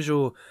space. Like, what was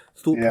your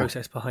thought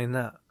process behind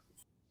that?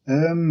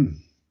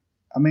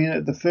 I mean,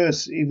 at the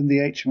first, even the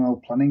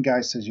HMO planning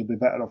guy says you'll be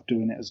better off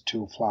doing it as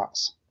 2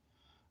 flats,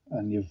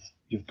 and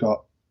you've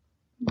got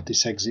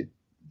this exit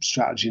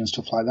strategy and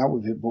stuff like that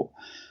with it. But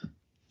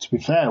to be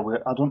fair,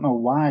 I don't know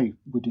why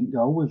we didn't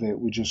go with it.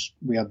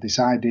 We had this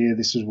idea,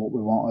 this is what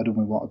we wanted, and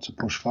we wanted to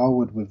push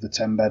forward with the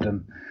 10-bed.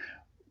 And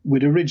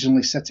we'd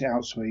originally set it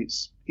out so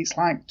it's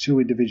like 2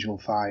 individual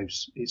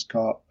 5s. It's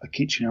got a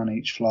kitchen on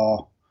each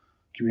floor,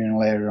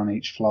 communal area on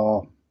each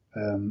floor,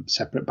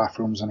 separate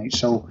bathrooms on each.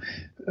 So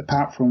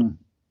apart from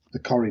the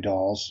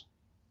corridors,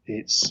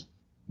 it's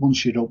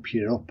once you're up,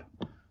 you're up.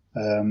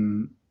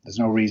 There's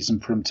no reason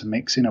for them to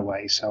mix in a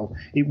way, so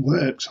it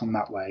works on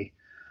that way.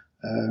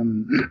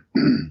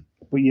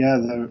 But yeah,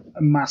 there's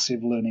a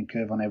massive learning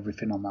curve on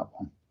everything on that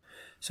one.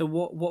 So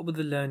what were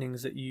the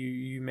learnings that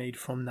you made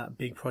from that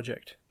big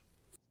project?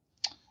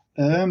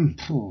 I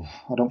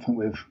don't think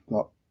we've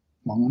got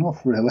long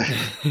enough, really.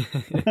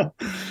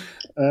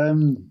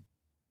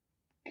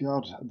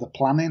 God, the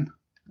planning,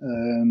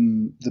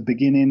 the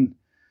beginning.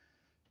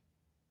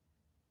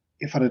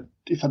 If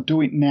I'd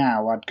do it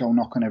now, I'd go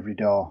knock on every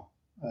door.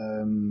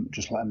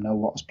 Just let them know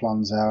what his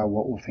plans are,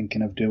 what we're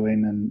thinking of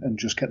doing, and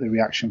just get the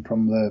reaction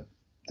from the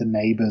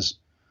neighbours,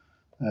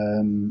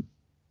 and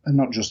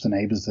not just the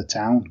neighbours, the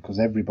town, because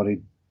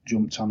everybody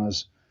jumped on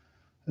us.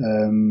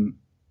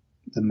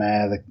 The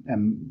mayor,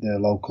 the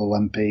local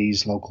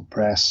MPs, local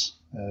press,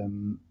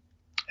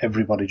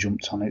 everybody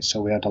jumped on it.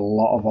 So we had a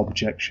lot of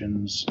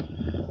objections.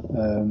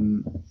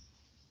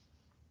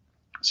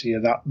 So yeah,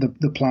 that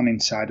the planning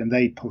side, and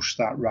they pushed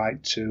that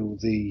right to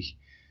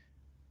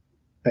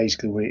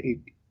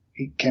basically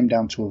it came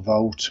down to a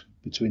vote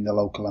between the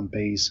local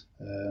MPs.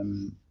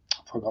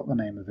 I forgot the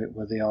name of it,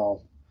 where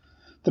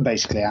they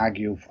basically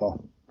argue for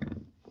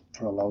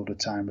a load of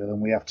time, really,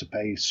 and we have to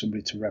pay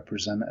somebody to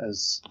represent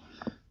us,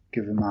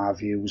 give them our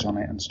views on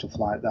it and stuff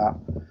like that.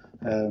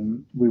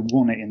 We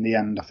won it in the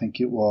end. I think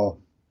it was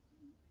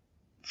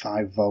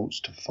 5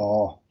 votes to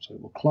 4, so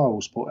it was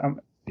close, but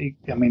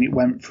it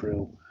went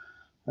through.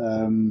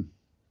 And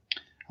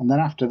then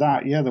after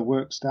that, yeah, the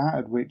work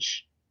started,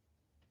 which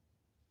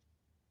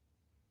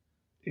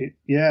it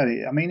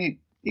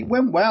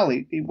went well.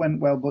 It went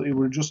well, but it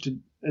was just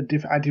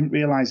I didn't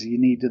realise that you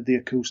needed the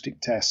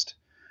acoustic test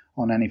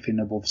on anything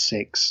above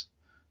 6.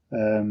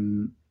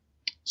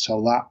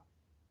 So that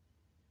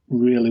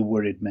really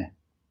worried me,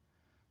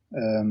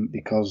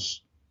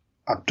 because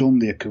I've done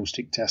the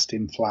acoustic test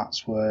in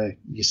flats where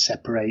you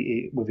separate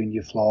it within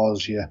your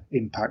floors, your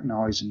impact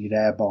noise and your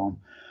airborne,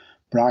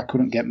 but I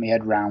couldn't get my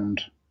head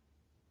round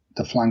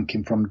the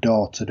flanking from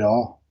door to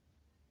door,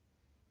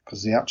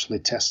 because they actually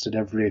tested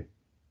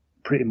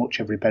pretty much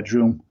every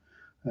bedroom,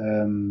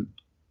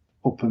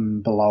 up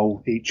and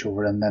below each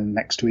other and then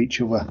next to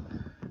each other.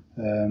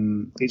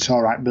 It's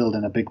all right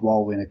building a big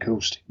wall with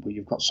acoustic, but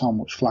you've got so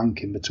much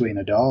flanking between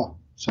a door.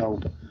 So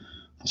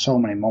for so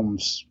many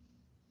months,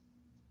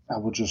 I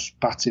was just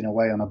batting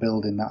away on a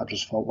building that I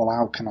just thought, well,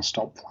 how can I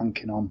stop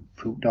flanking on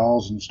fruit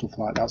doors and stuff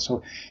like that?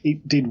 So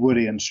it did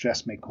worry and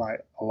stress me quite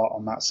a lot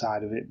on that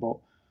side of it. But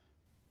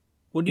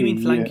what do you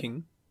mean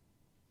flanking?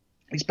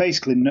 It's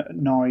basically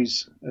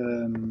noise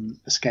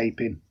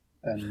escaping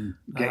and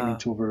getting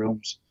into other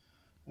rooms.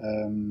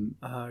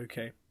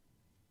 Okay.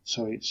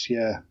 So it's,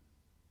 yeah.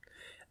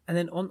 And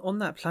then on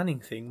that planning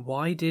thing,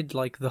 why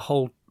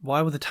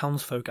were the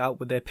townsfolk out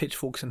with their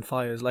pitchforks and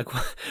fires? Like,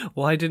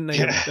 why didn't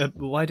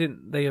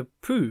they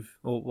approve,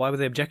 or why were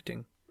they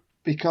objecting?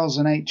 Because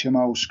an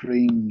HMO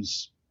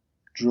screams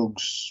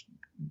drugs,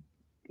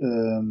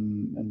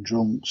 and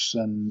drunks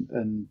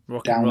and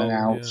rock down and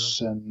outs,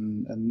 yeah.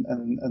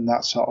 and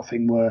that sort of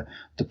thing, where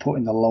they're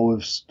putting the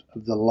lowest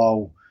of the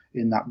low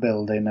in that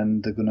building,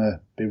 and they're going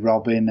to be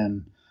robbing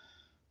and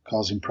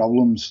causing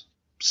problems.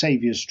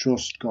 Saviour's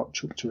Trust got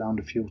chucked around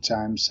a few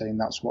times, saying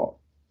that's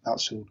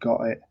who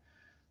got it.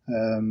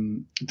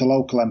 The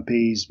local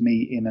MPs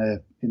meet in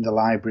the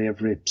library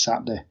every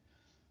Saturday,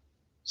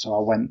 so I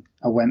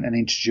went and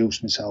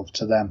introduced myself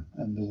to them,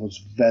 and they was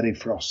very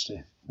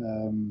frosty.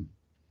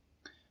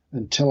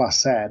 Until I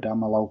said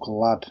I'm a local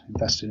lad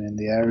investing in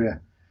the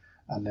area,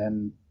 and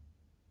then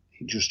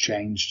it just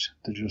changed.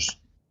 They just,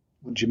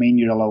 what do you mean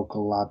you're a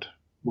local lad?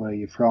 Where are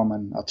you from?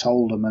 And I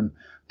told them, and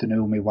they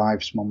knew my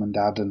wife's mum and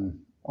dad,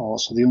 and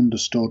so they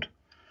understood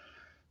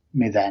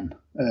me then.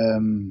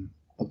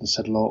 But they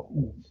said, look,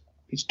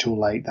 it's too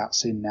late,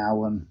 that's in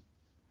now, and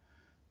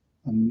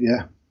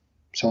yeah.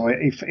 So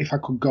if I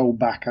could go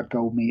back, I'd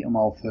go meet them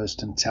all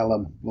first and tell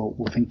them, look,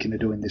 we're thinking of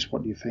doing this,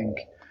 what do you think?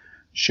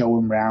 Show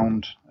them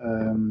round.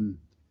 The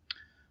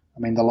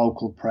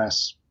local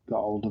press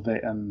got hold of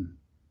it and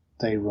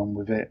they run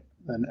with it.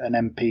 An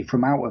MP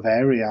from out of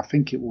area, I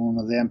think it was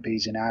one of the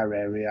MPs in our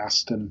area,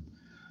 asked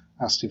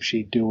if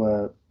she'd do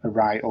a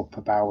write-up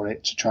about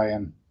it to try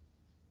and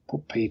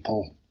put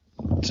people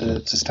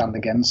to stand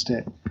against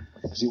it,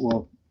 because it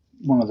was,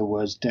 one of the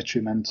words,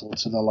 detrimental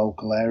to the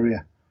local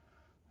area.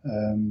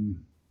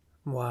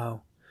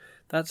 Wow,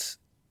 that's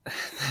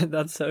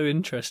so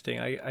interesting.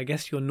 I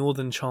guess your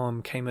northern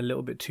charm came a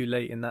little bit too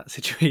late in that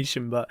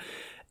situation, but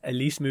at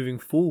least moving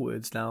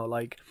forwards now,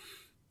 like,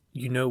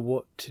 you know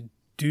what to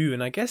do.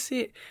 And I guess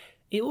it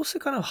also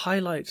kind of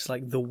highlights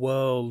like the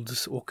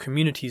world's or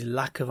community's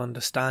lack of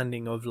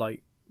understanding of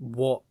like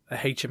what a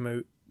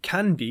HMO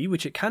can be,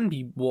 which it can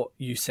be what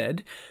you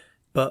said,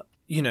 but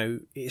you know,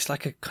 it's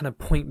like a kind of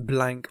point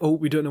blank, oh,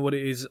 we don't know what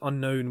it is,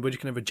 unknown, we're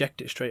just going to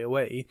reject it straight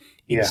away,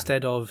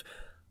 instead of,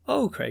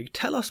 oh, Craig,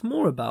 tell us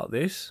more about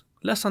this,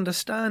 let's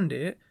understand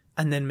it,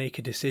 and then make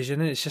a decision.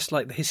 And it's just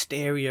like the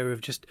hysteria of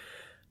just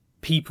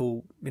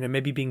people, you know,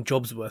 maybe being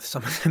jobs worth,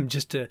 some of them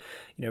just to,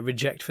 you know,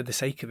 reject for the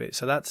sake of it.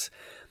 So that's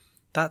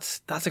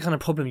the kind of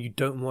problem you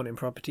don't want in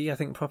property. I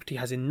think property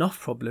has enough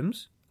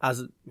problems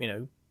as, you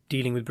know,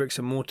 dealing with bricks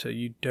and mortar.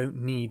 You don't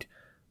need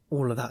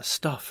all of that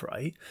stuff,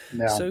 right?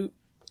 No. So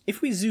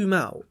if we zoom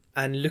out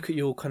and look at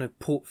your kind of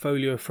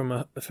portfolio from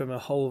a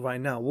whole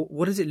right now,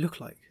 what does it look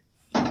like?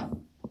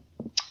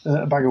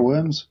 A bag of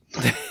worms.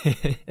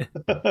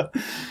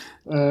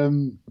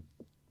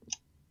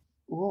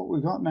 What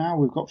we've got now,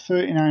 we've got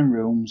 39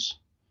 rooms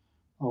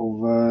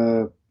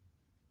over, I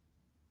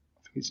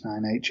think it's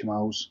 9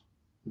 HMOs.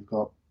 We've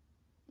got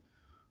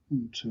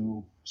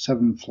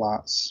 7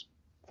 flats,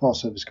 4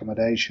 service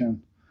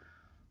accommodation,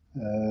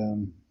 I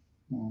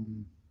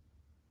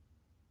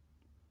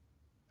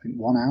think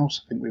 1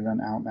 house. I think we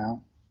rent out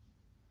now.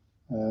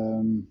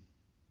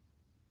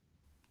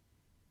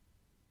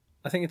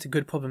 I think it's a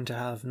good problem to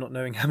have, not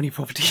knowing how many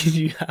properties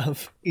you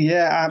have.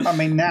 Yeah, I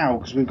mean now,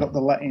 because we've got the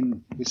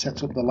letting, we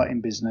set up the letting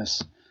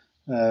business.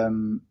 I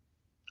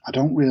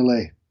don't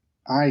really.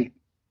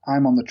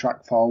 I'm on the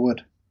track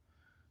forward,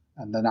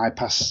 and then I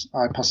pass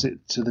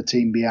it to the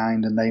team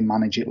behind, and they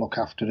manage it, look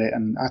after it,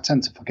 and I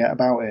tend to forget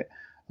about it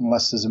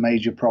unless there's a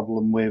major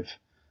problem with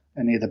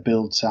any of the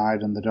build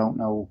side, and they don't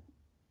know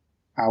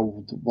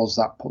how was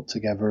that put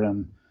together,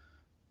 and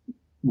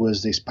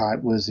where's this pipe,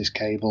 where's this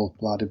cable,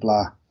 blah de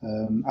blah.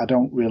 I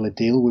don't really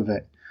deal with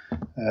it.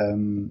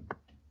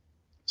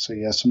 So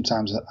yeah,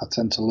 sometimes I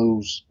tend to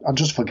lose. I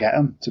just forget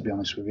them, to be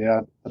honest with you.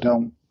 I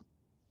don't.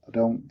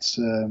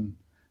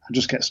 I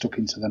just get stuck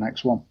into the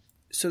next one.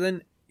 So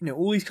then, you know,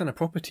 all these kind of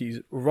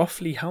properties,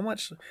 roughly how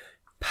much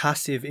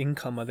passive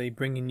income are they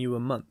bringing you a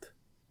month?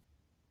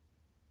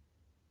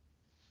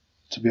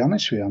 To be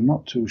honest with you, I'm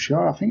not too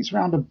sure. I think it's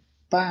around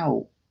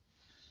about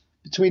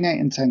between 8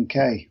 and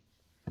 10k.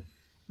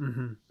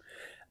 Mm-hmm.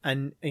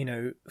 And, you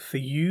know, for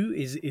you,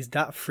 is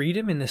that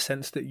freedom in the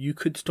sense that you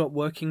could stop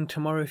working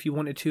tomorrow if you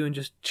wanted to and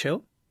just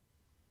chill?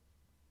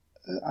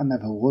 I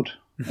never would.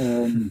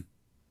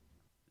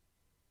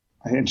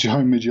 I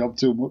enjoy my job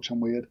too much.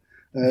 I'm weird.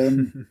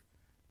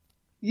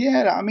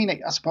 Yeah, I mean,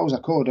 I suppose I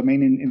could. I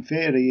mean, in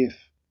theory, if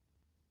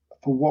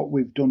for what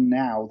we've done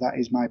now, that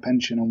is my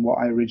pension and what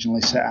I originally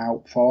set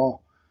out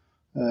for.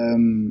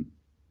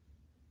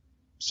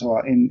 So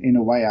in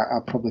a way,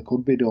 I probably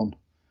could be done.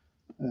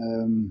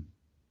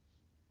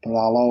 But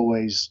I'll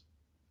always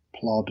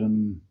plod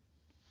and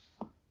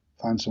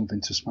find something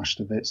to smash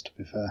to bits, to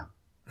be fair.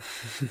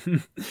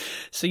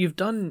 So you've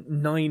done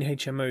 9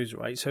 HMOs,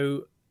 right?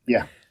 So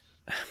yeah,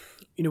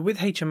 you know, with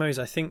HMOs,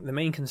 I think the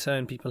main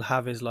concern people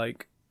have is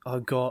like,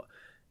 I've got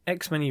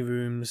X many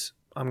rooms,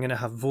 I'm going to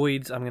have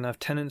voids, I'm going to have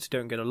tenants who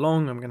don't get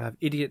along, I'm going to have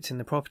idiots in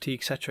the property,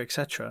 etc.,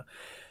 etc.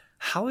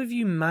 How have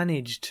you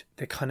managed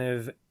the kind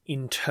of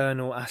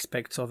internal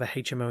aspects of a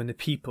HMO and the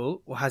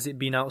people, or has it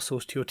been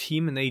outsourced to your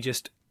team and they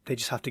just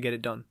have to get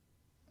it done?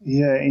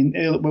 Yeah,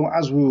 well,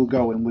 as we were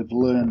going, we've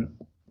learned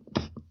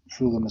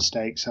through the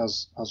mistakes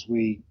as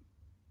we.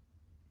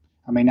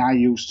 I mean, I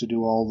used to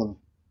do all the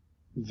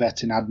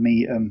vetting. I'd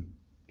meet them,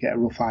 get a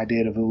rough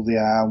idea of who they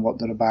are and what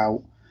they're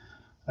about,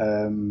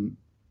 and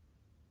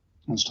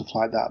stuff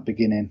like that at the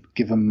beginning.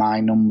 Give them my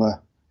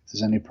number. If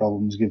there's any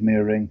problems, give me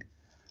a ring.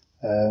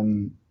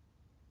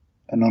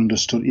 And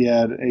understood,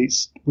 yeah,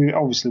 we've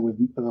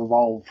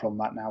evolved from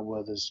that now,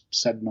 where there's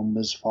said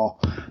numbers for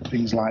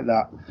things like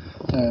that.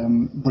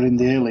 But in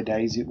the early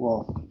days, it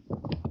was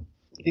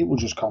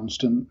just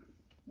constant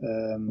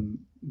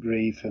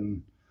grief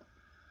and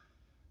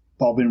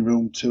Bob in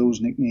room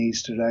 2's nicked me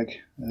Easter egg.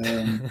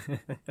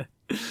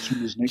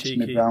 Somebody's nicked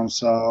me brown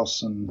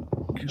sauce, and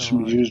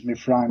somebody used me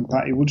frying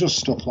pan. It was just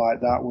stuff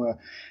like that where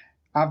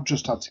I've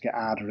just had to get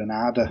harder and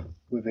harder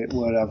with it,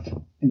 where I've,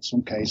 in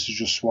some cases,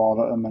 just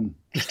swore at them and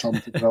just told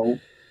them to go.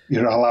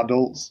 You're all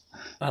adults.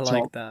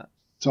 Like that.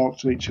 Talk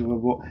to each other.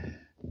 But,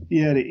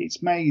 yeah,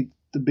 it's made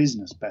the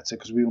business better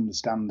because we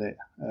understand it.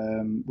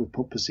 We've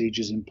put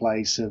procedures in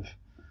place of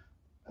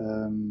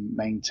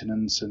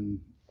maintenance, and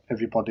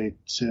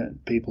certain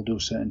people do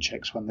certain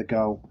checks when they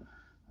go.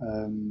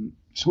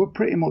 So we're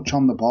pretty much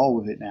on the ball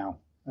with it now.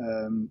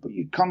 But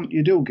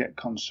you do get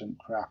constant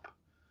crap.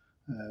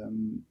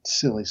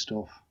 Silly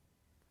stuff.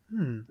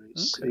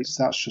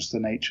 That's just the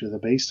nature of the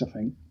beast, I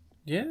think.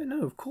 Yeah,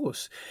 no, of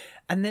course.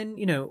 And then,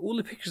 you know, all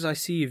the pictures I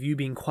see of you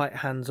being quite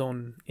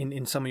hands-on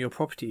in some of your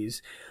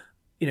properties,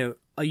 you know,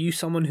 are you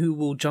someone who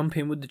will jump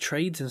in with the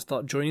trades and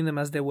start joining them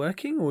as they're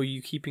working, or are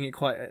you keeping it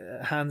quite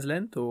at hand's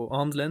length or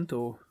arm's length?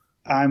 Or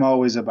I'm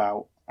always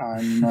about.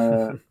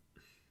 I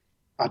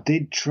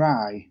did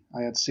try.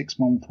 I had 6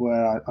 months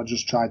where I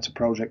just tried to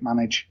project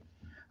manage,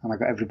 and I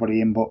got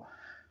everybody in, but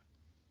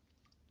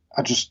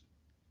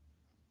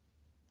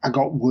I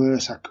got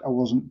worse. I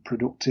wasn't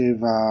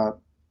productive.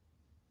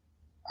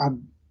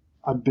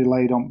 I'd be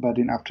laid on bed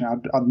in the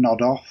afternoon. I'd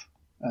nod off,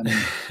 and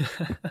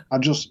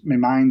my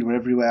mind were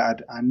everywhere.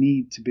 I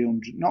need to be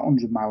not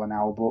 100 mile an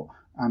hour, but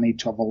I need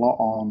to have a lot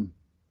on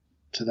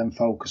to then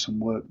focus and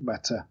work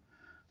better.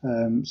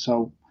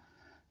 So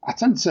I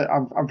tend to.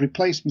 I've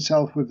replaced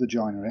myself with the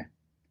joinery.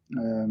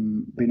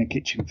 Being a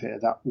kitchen fitter,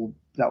 that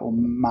will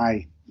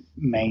my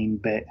main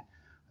bit.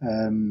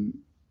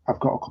 I've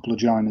got a couple of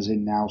joiners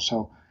in now,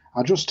 so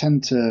I just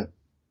tend to.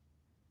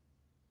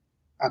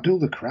 I do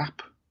the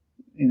crap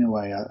in a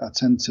way. I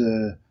tend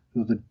to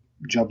do the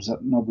jobs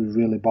that nobody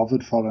really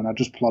bothered for, and I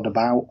just plod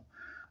about.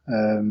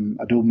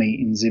 I do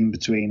meetings in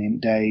between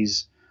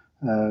days.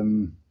 I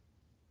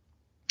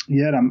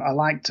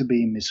like to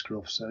be in my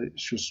scruff, so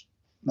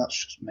that's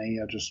just me.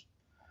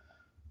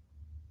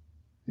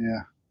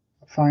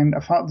 I find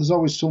there's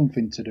always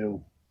something to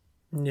do.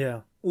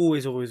 Yeah,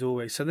 always.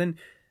 So then,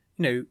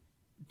 do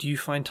you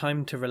find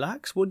time to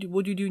relax? What do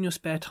you do in your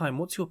spare time?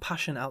 What's your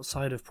passion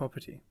outside of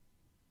property?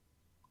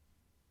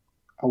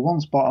 I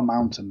once bought a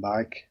mountain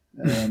bike,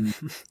 and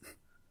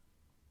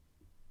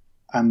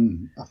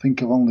I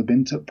think I've only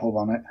been to a pub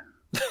on it,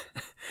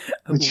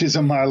 which is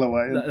a mile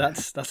away.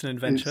 That's an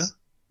adventure.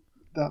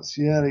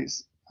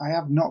 I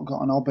have not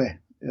got an hobby.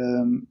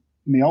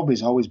 My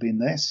hobby's always been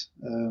this.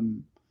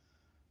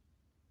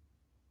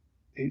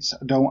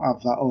 I don't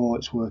have that. Oh,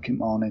 it's working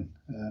morning.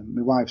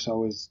 My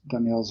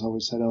Danielle's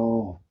always said,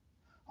 oh,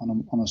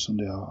 on a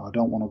Sunday, oh, I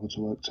don't want to go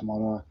to work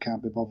tomorrow. I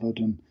can't be bothered,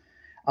 and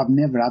I've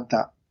never had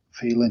that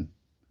feeling.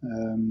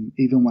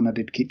 Even when I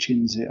did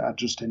kitchens, I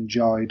just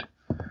enjoyed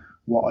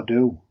what I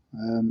do.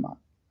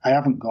 I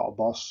haven't got a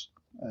boss.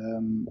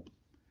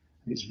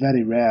 It's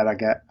very rare I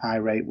get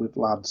irate with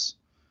lads.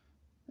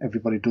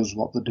 Everybody does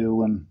what they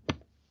do, and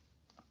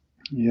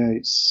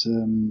it's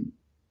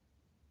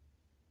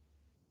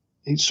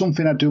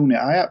something I do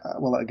now.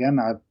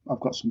 I've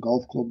got some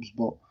golf clubs,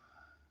 but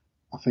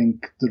I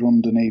think they're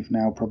underneath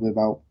now probably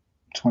about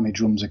 20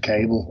 drums of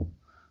cable.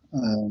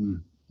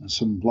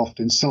 Some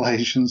loft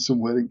installations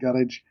somewhere in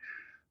garage.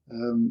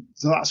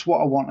 So that's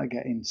what I want to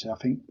get into. I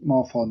think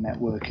more for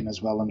networking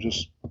as well, and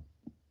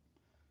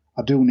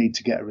I do need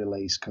to get a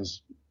release,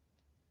 because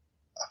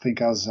I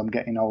think as I'm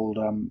getting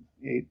older,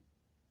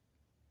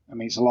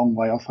 it's a long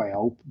way off, I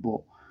hope,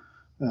 but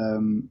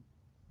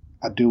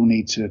I do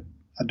need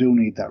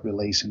that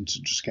release and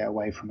to just get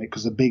away from it,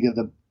 because the bigger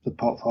the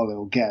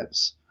portfolio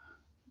gets,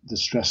 the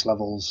stress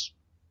levels,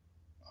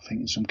 I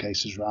think in some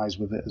cases, rise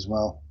with it as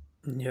well.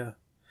 Yeah.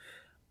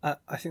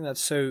 I think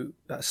that's so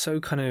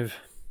kind of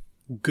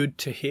good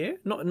to hear.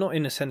 Not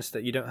in a sense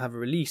that you don't have a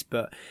release,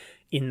 but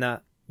in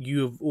that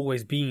you have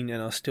always been and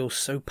are still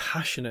so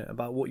passionate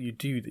about what you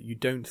do that you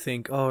don't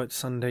think, oh, it's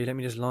Sunday, let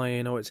me just lie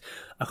in, or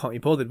I can't be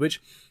bothered. Which,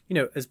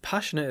 as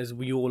passionate as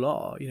we all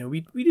are,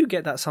 we do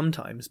get that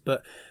sometimes.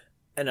 But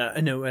and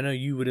I know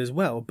you would as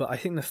well. But I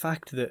think the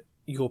fact that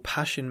your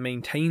passion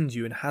maintains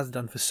you and has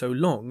done for so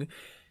long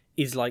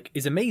is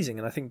amazing,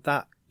 and I think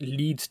that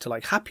leads to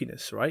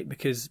happiness, right?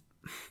 Because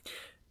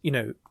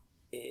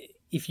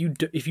if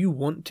you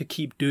want to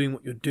keep doing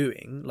what you're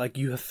doing,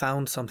 you have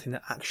found something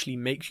that actually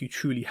makes you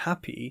truly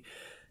happy,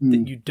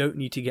 that you don't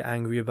need to get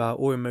angry about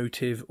or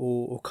emotive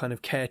or kind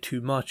of care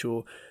too much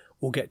or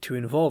get too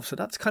involved. So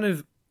that's kind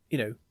of,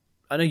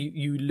 I know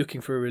you looking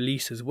for a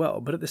release as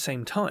well, but at the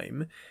same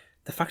time,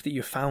 the fact that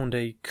you found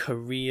a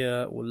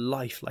career or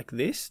life like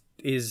this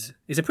is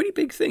a pretty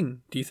big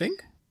thing, do you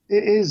think?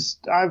 It is.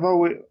 I've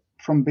always,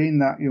 from being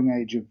that young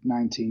age of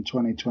 19,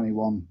 20,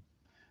 21,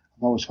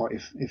 I've always thought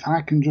if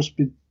I can just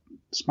be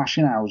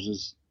smashing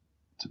houses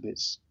to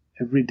bits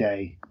every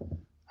day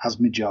as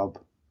my job,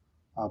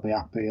 I'll be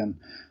happy. And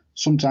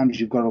sometimes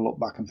you've got to look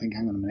back and think,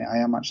 hang on a minute, I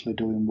am actually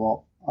doing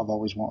what I've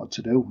always wanted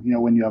to do.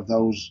 When you have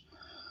those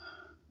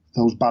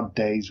bad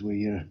days where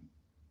you're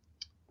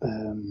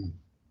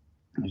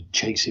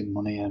chasing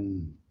money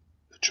and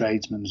the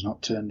tradesman's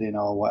not turned in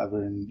or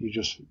whatever, and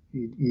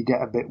you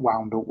get a bit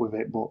wound up with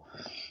it. But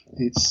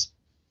it's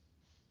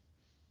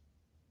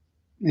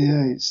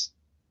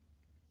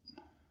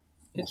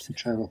lost my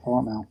trail of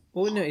thought now.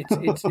 Well, no,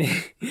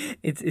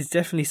 it's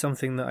definitely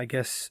something that I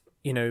guess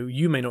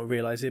you may not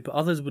realize it, but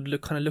others would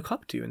look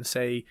up to and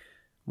say,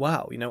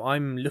 "Wow,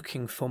 I'm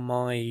looking for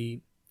my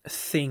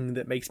thing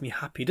that makes me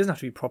happy." It doesn't have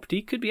to be property;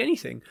 it could be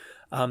anything.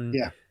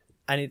 Yeah,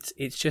 and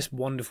it's just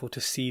wonderful to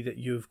see that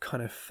you've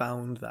kind of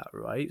found that,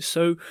 right?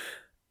 So,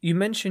 you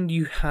mentioned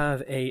you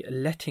have a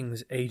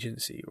lettings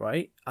agency,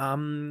 right?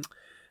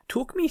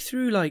 Talk me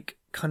through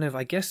kind of,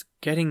 I guess,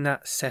 getting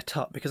that set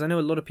up, because I know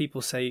a lot of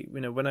people say,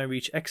 when I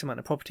reach X amount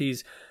of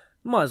properties,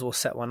 might as well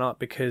set one up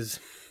because,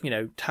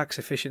 tax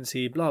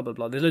efficiency, blah, blah,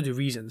 blah. There's loads of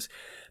reasons.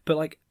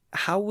 But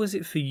how was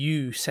it for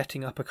you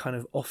setting up a kind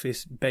of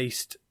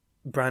office-based,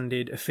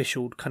 branded,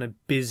 official kind of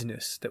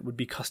business that would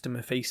be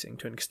customer facing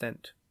to an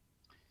extent?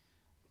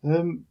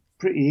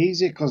 Pretty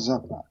easy, because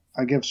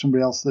I gave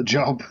somebody else the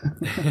job.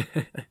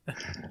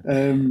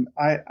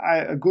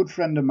 A good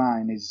friend of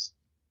mine is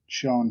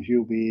Sean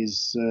Hubie.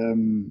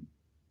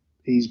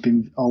 he's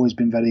always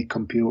been very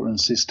computer and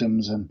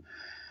systems, and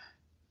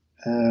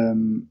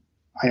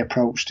I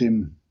approached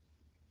him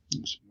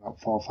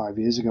about 4 or 5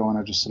 years ago, and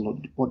I just said, look,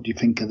 what do you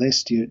think of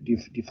this? Do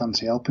you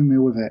fancy helping me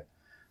with it?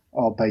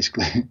 Or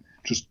basically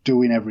just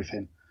doing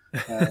everything.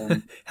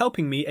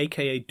 Helping me,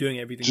 aka doing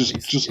everything.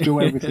 Just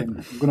do everything.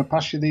 I'm going to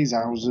pass you these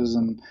houses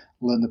and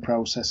learn the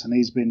process. And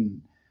he's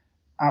been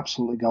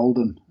absolutely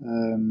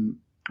golden.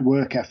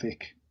 Work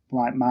ethic,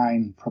 like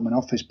mine, from an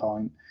office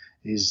point,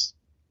 is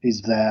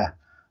there.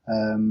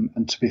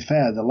 And to be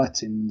fair, the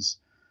lettings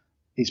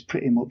is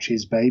pretty much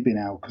his baby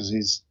now,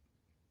 because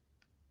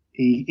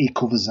he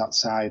covers that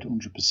side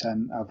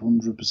 100%. I have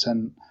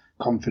 100%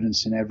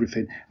 confidence in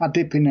everything. I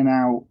dip in and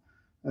out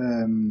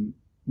when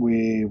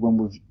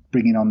we're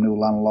bringing on new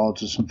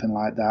landlords or something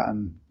like that,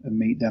 and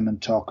meet them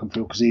and talk them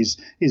through, because he's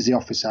the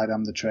office side,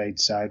 I'm the trade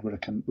side, where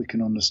we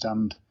can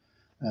understand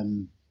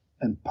and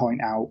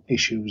point out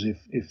issues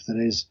if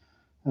there is.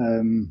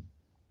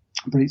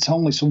 But it's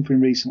only something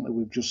recently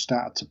we've just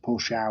started to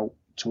push out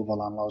to other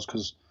landlords,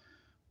 because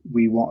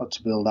we wanted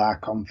to build our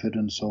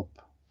confidence up,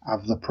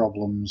 have the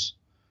problems,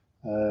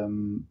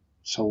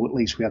 so at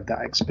least we had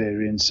that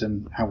experience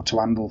and how to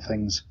handle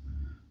things.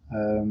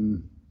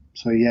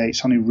 So yeah,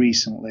 it's only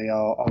recently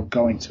or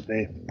going to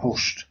be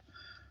pushed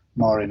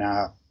more in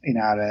our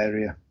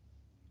area.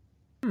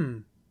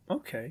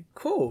 Okay,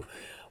 cool.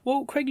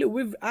 Well, Craig, look,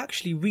 we've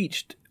actually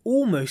reached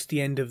almost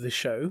the end of the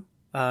show.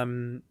 I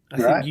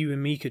think you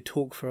and me could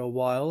talk for a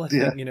while. I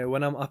think,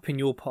 when I'm up in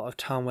your part of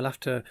town, we'll have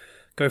to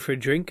go for a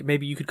drink.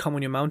 Maybe you could come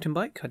on your mountain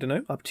bike. I don't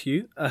know. Up to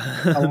you.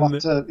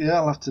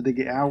 I'll have to dig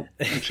it out.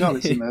 I'm sure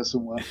it's in there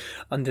somewhere.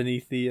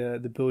 Underneath the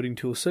building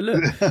tools. So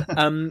look,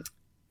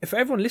 for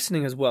everyone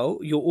listening as well,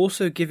 you're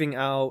also giving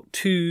out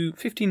 2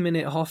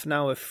 15-minute, half an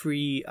hour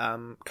free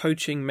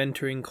coaching,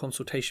 mentoring,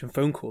 consultation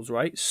phone calls,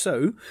 right?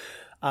 So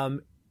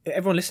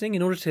everyone listening,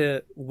 in order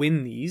to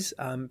win these,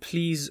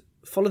 please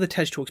follow the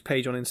Tej Talks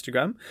page on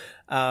Instagram,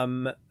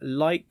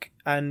 like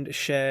and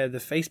share the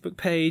Facebook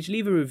page,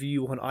 leave a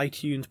review on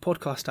iTunes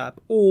podcast app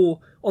or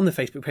on the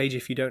Facebook page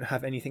if you don't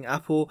have anything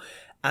Apple,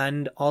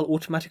 and I'll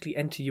automatically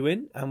enter you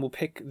in, and we'll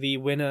pick the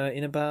winner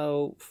in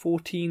about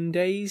 14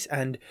 days.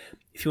 And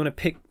if you want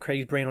to pick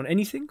Craig's brain on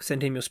anything,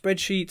 send him your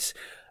spreadsheets,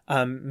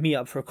 meet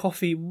up for a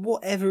coffee,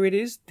 whatever it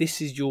is,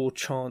 this is your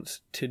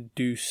chance to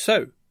do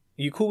so. Are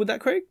you cool with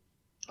that, Craig?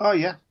 Oh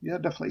yeah,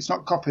 definitely. It's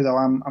not coffee though.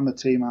 I'm a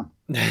tea man.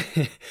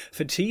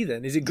 For tea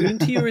then, is it green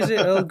tea or is it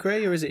Earl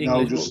Grey or is it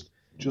English? No,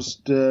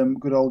 just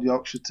good old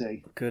Yorkshire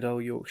tea. Good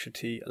old Yorkshire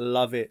tea,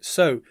 love it.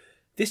 So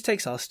this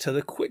takes us to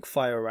the quick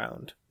fire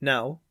round.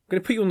 Now I'm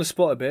going to put you on the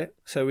spot a bit,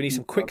 so we need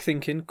some quick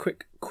thinking,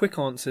 quick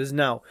answers.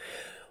 Now,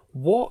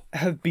 what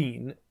have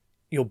been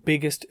your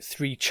biggest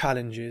 3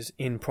 challenges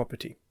in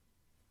property?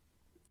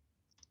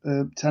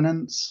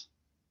 Tenants,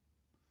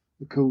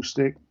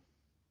 acoustic.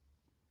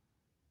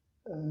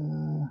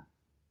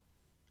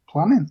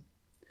 Planning.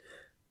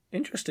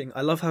 Interesting.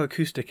 I love how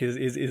acoustic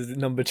is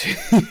number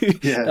 2.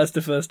 Yeah. That's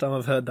the first time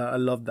I've heard that. I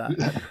love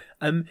that.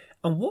 And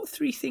what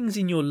 3 things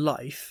in your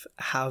life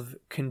have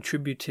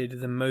contributed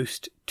the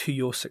most to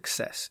your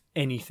success?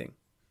 Anything?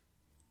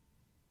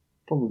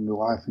 Probably my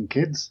wife and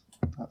kids.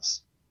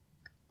 That's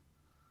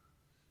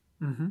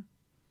okay.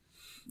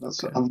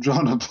 I've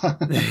drawn a plan.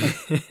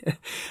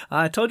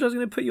 I told you I was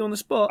going to put you on the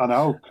spot. I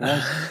know.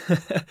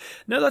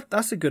 No,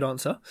 that's a good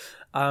answer.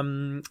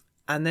 And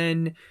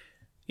then,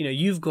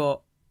 you've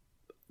got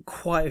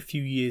quite a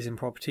few years in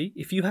property.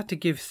 If you had to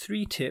give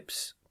 3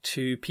 tips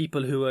to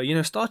people who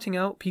are, starting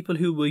out, people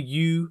who were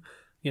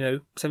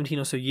 17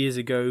 or so years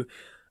ago,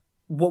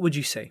 what would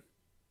you say?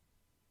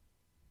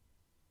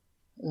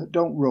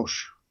 Don't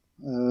rush.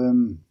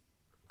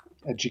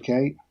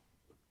 Educate.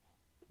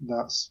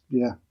 That's,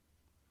 take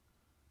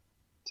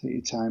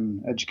your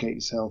time, educate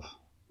yourself.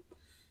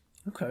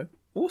 Okay,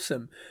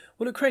 awesome.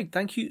 Well, look, Craig,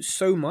 thank you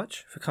so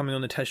much for coming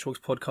on the Tej Talks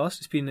podcast.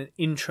 It's been an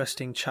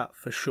interesting chat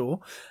for sure.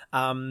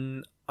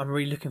 I'm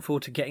really looking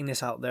forward to getting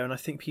this out there, and I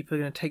think people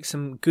are going to take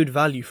some good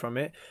value from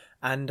it.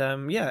 And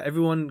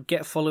everyone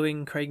get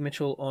following Craig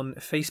Mitchell on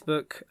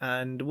Facebook.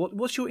 And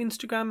what's your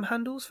Instagram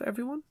handles for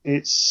everyone?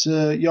 It's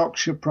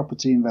Yorkshire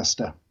Property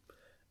Investor.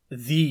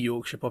 The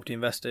Yorkshire Property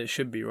Investor, it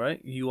should be,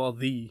 right? You are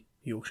the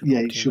Yorkshire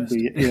Property Investor.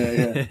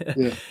 Yeah, it should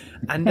be. Yeah.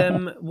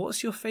 And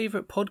what's your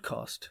favourite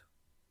podcast?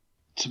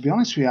 To be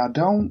honest with you, I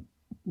don't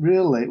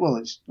really. Well,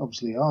 it's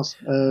obviously yours.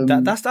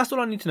 That's all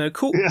I need to know.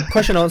 Cool. Yeah.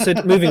 Question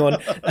answered. Moving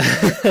on.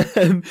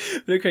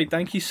 Okay,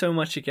 thank you so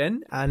much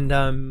again. And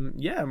I'm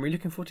really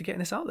looking forward to getting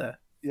this out there.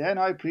 Yeah,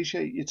 no, I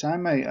appreciate your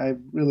time, mate. I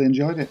really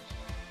enjoyed it.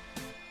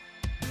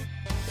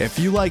 If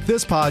you like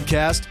this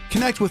podcast,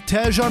 connect with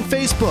Tej on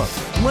Facebook,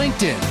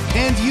 LinkedIn,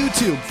 and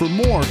YouTube for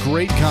more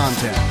great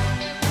content.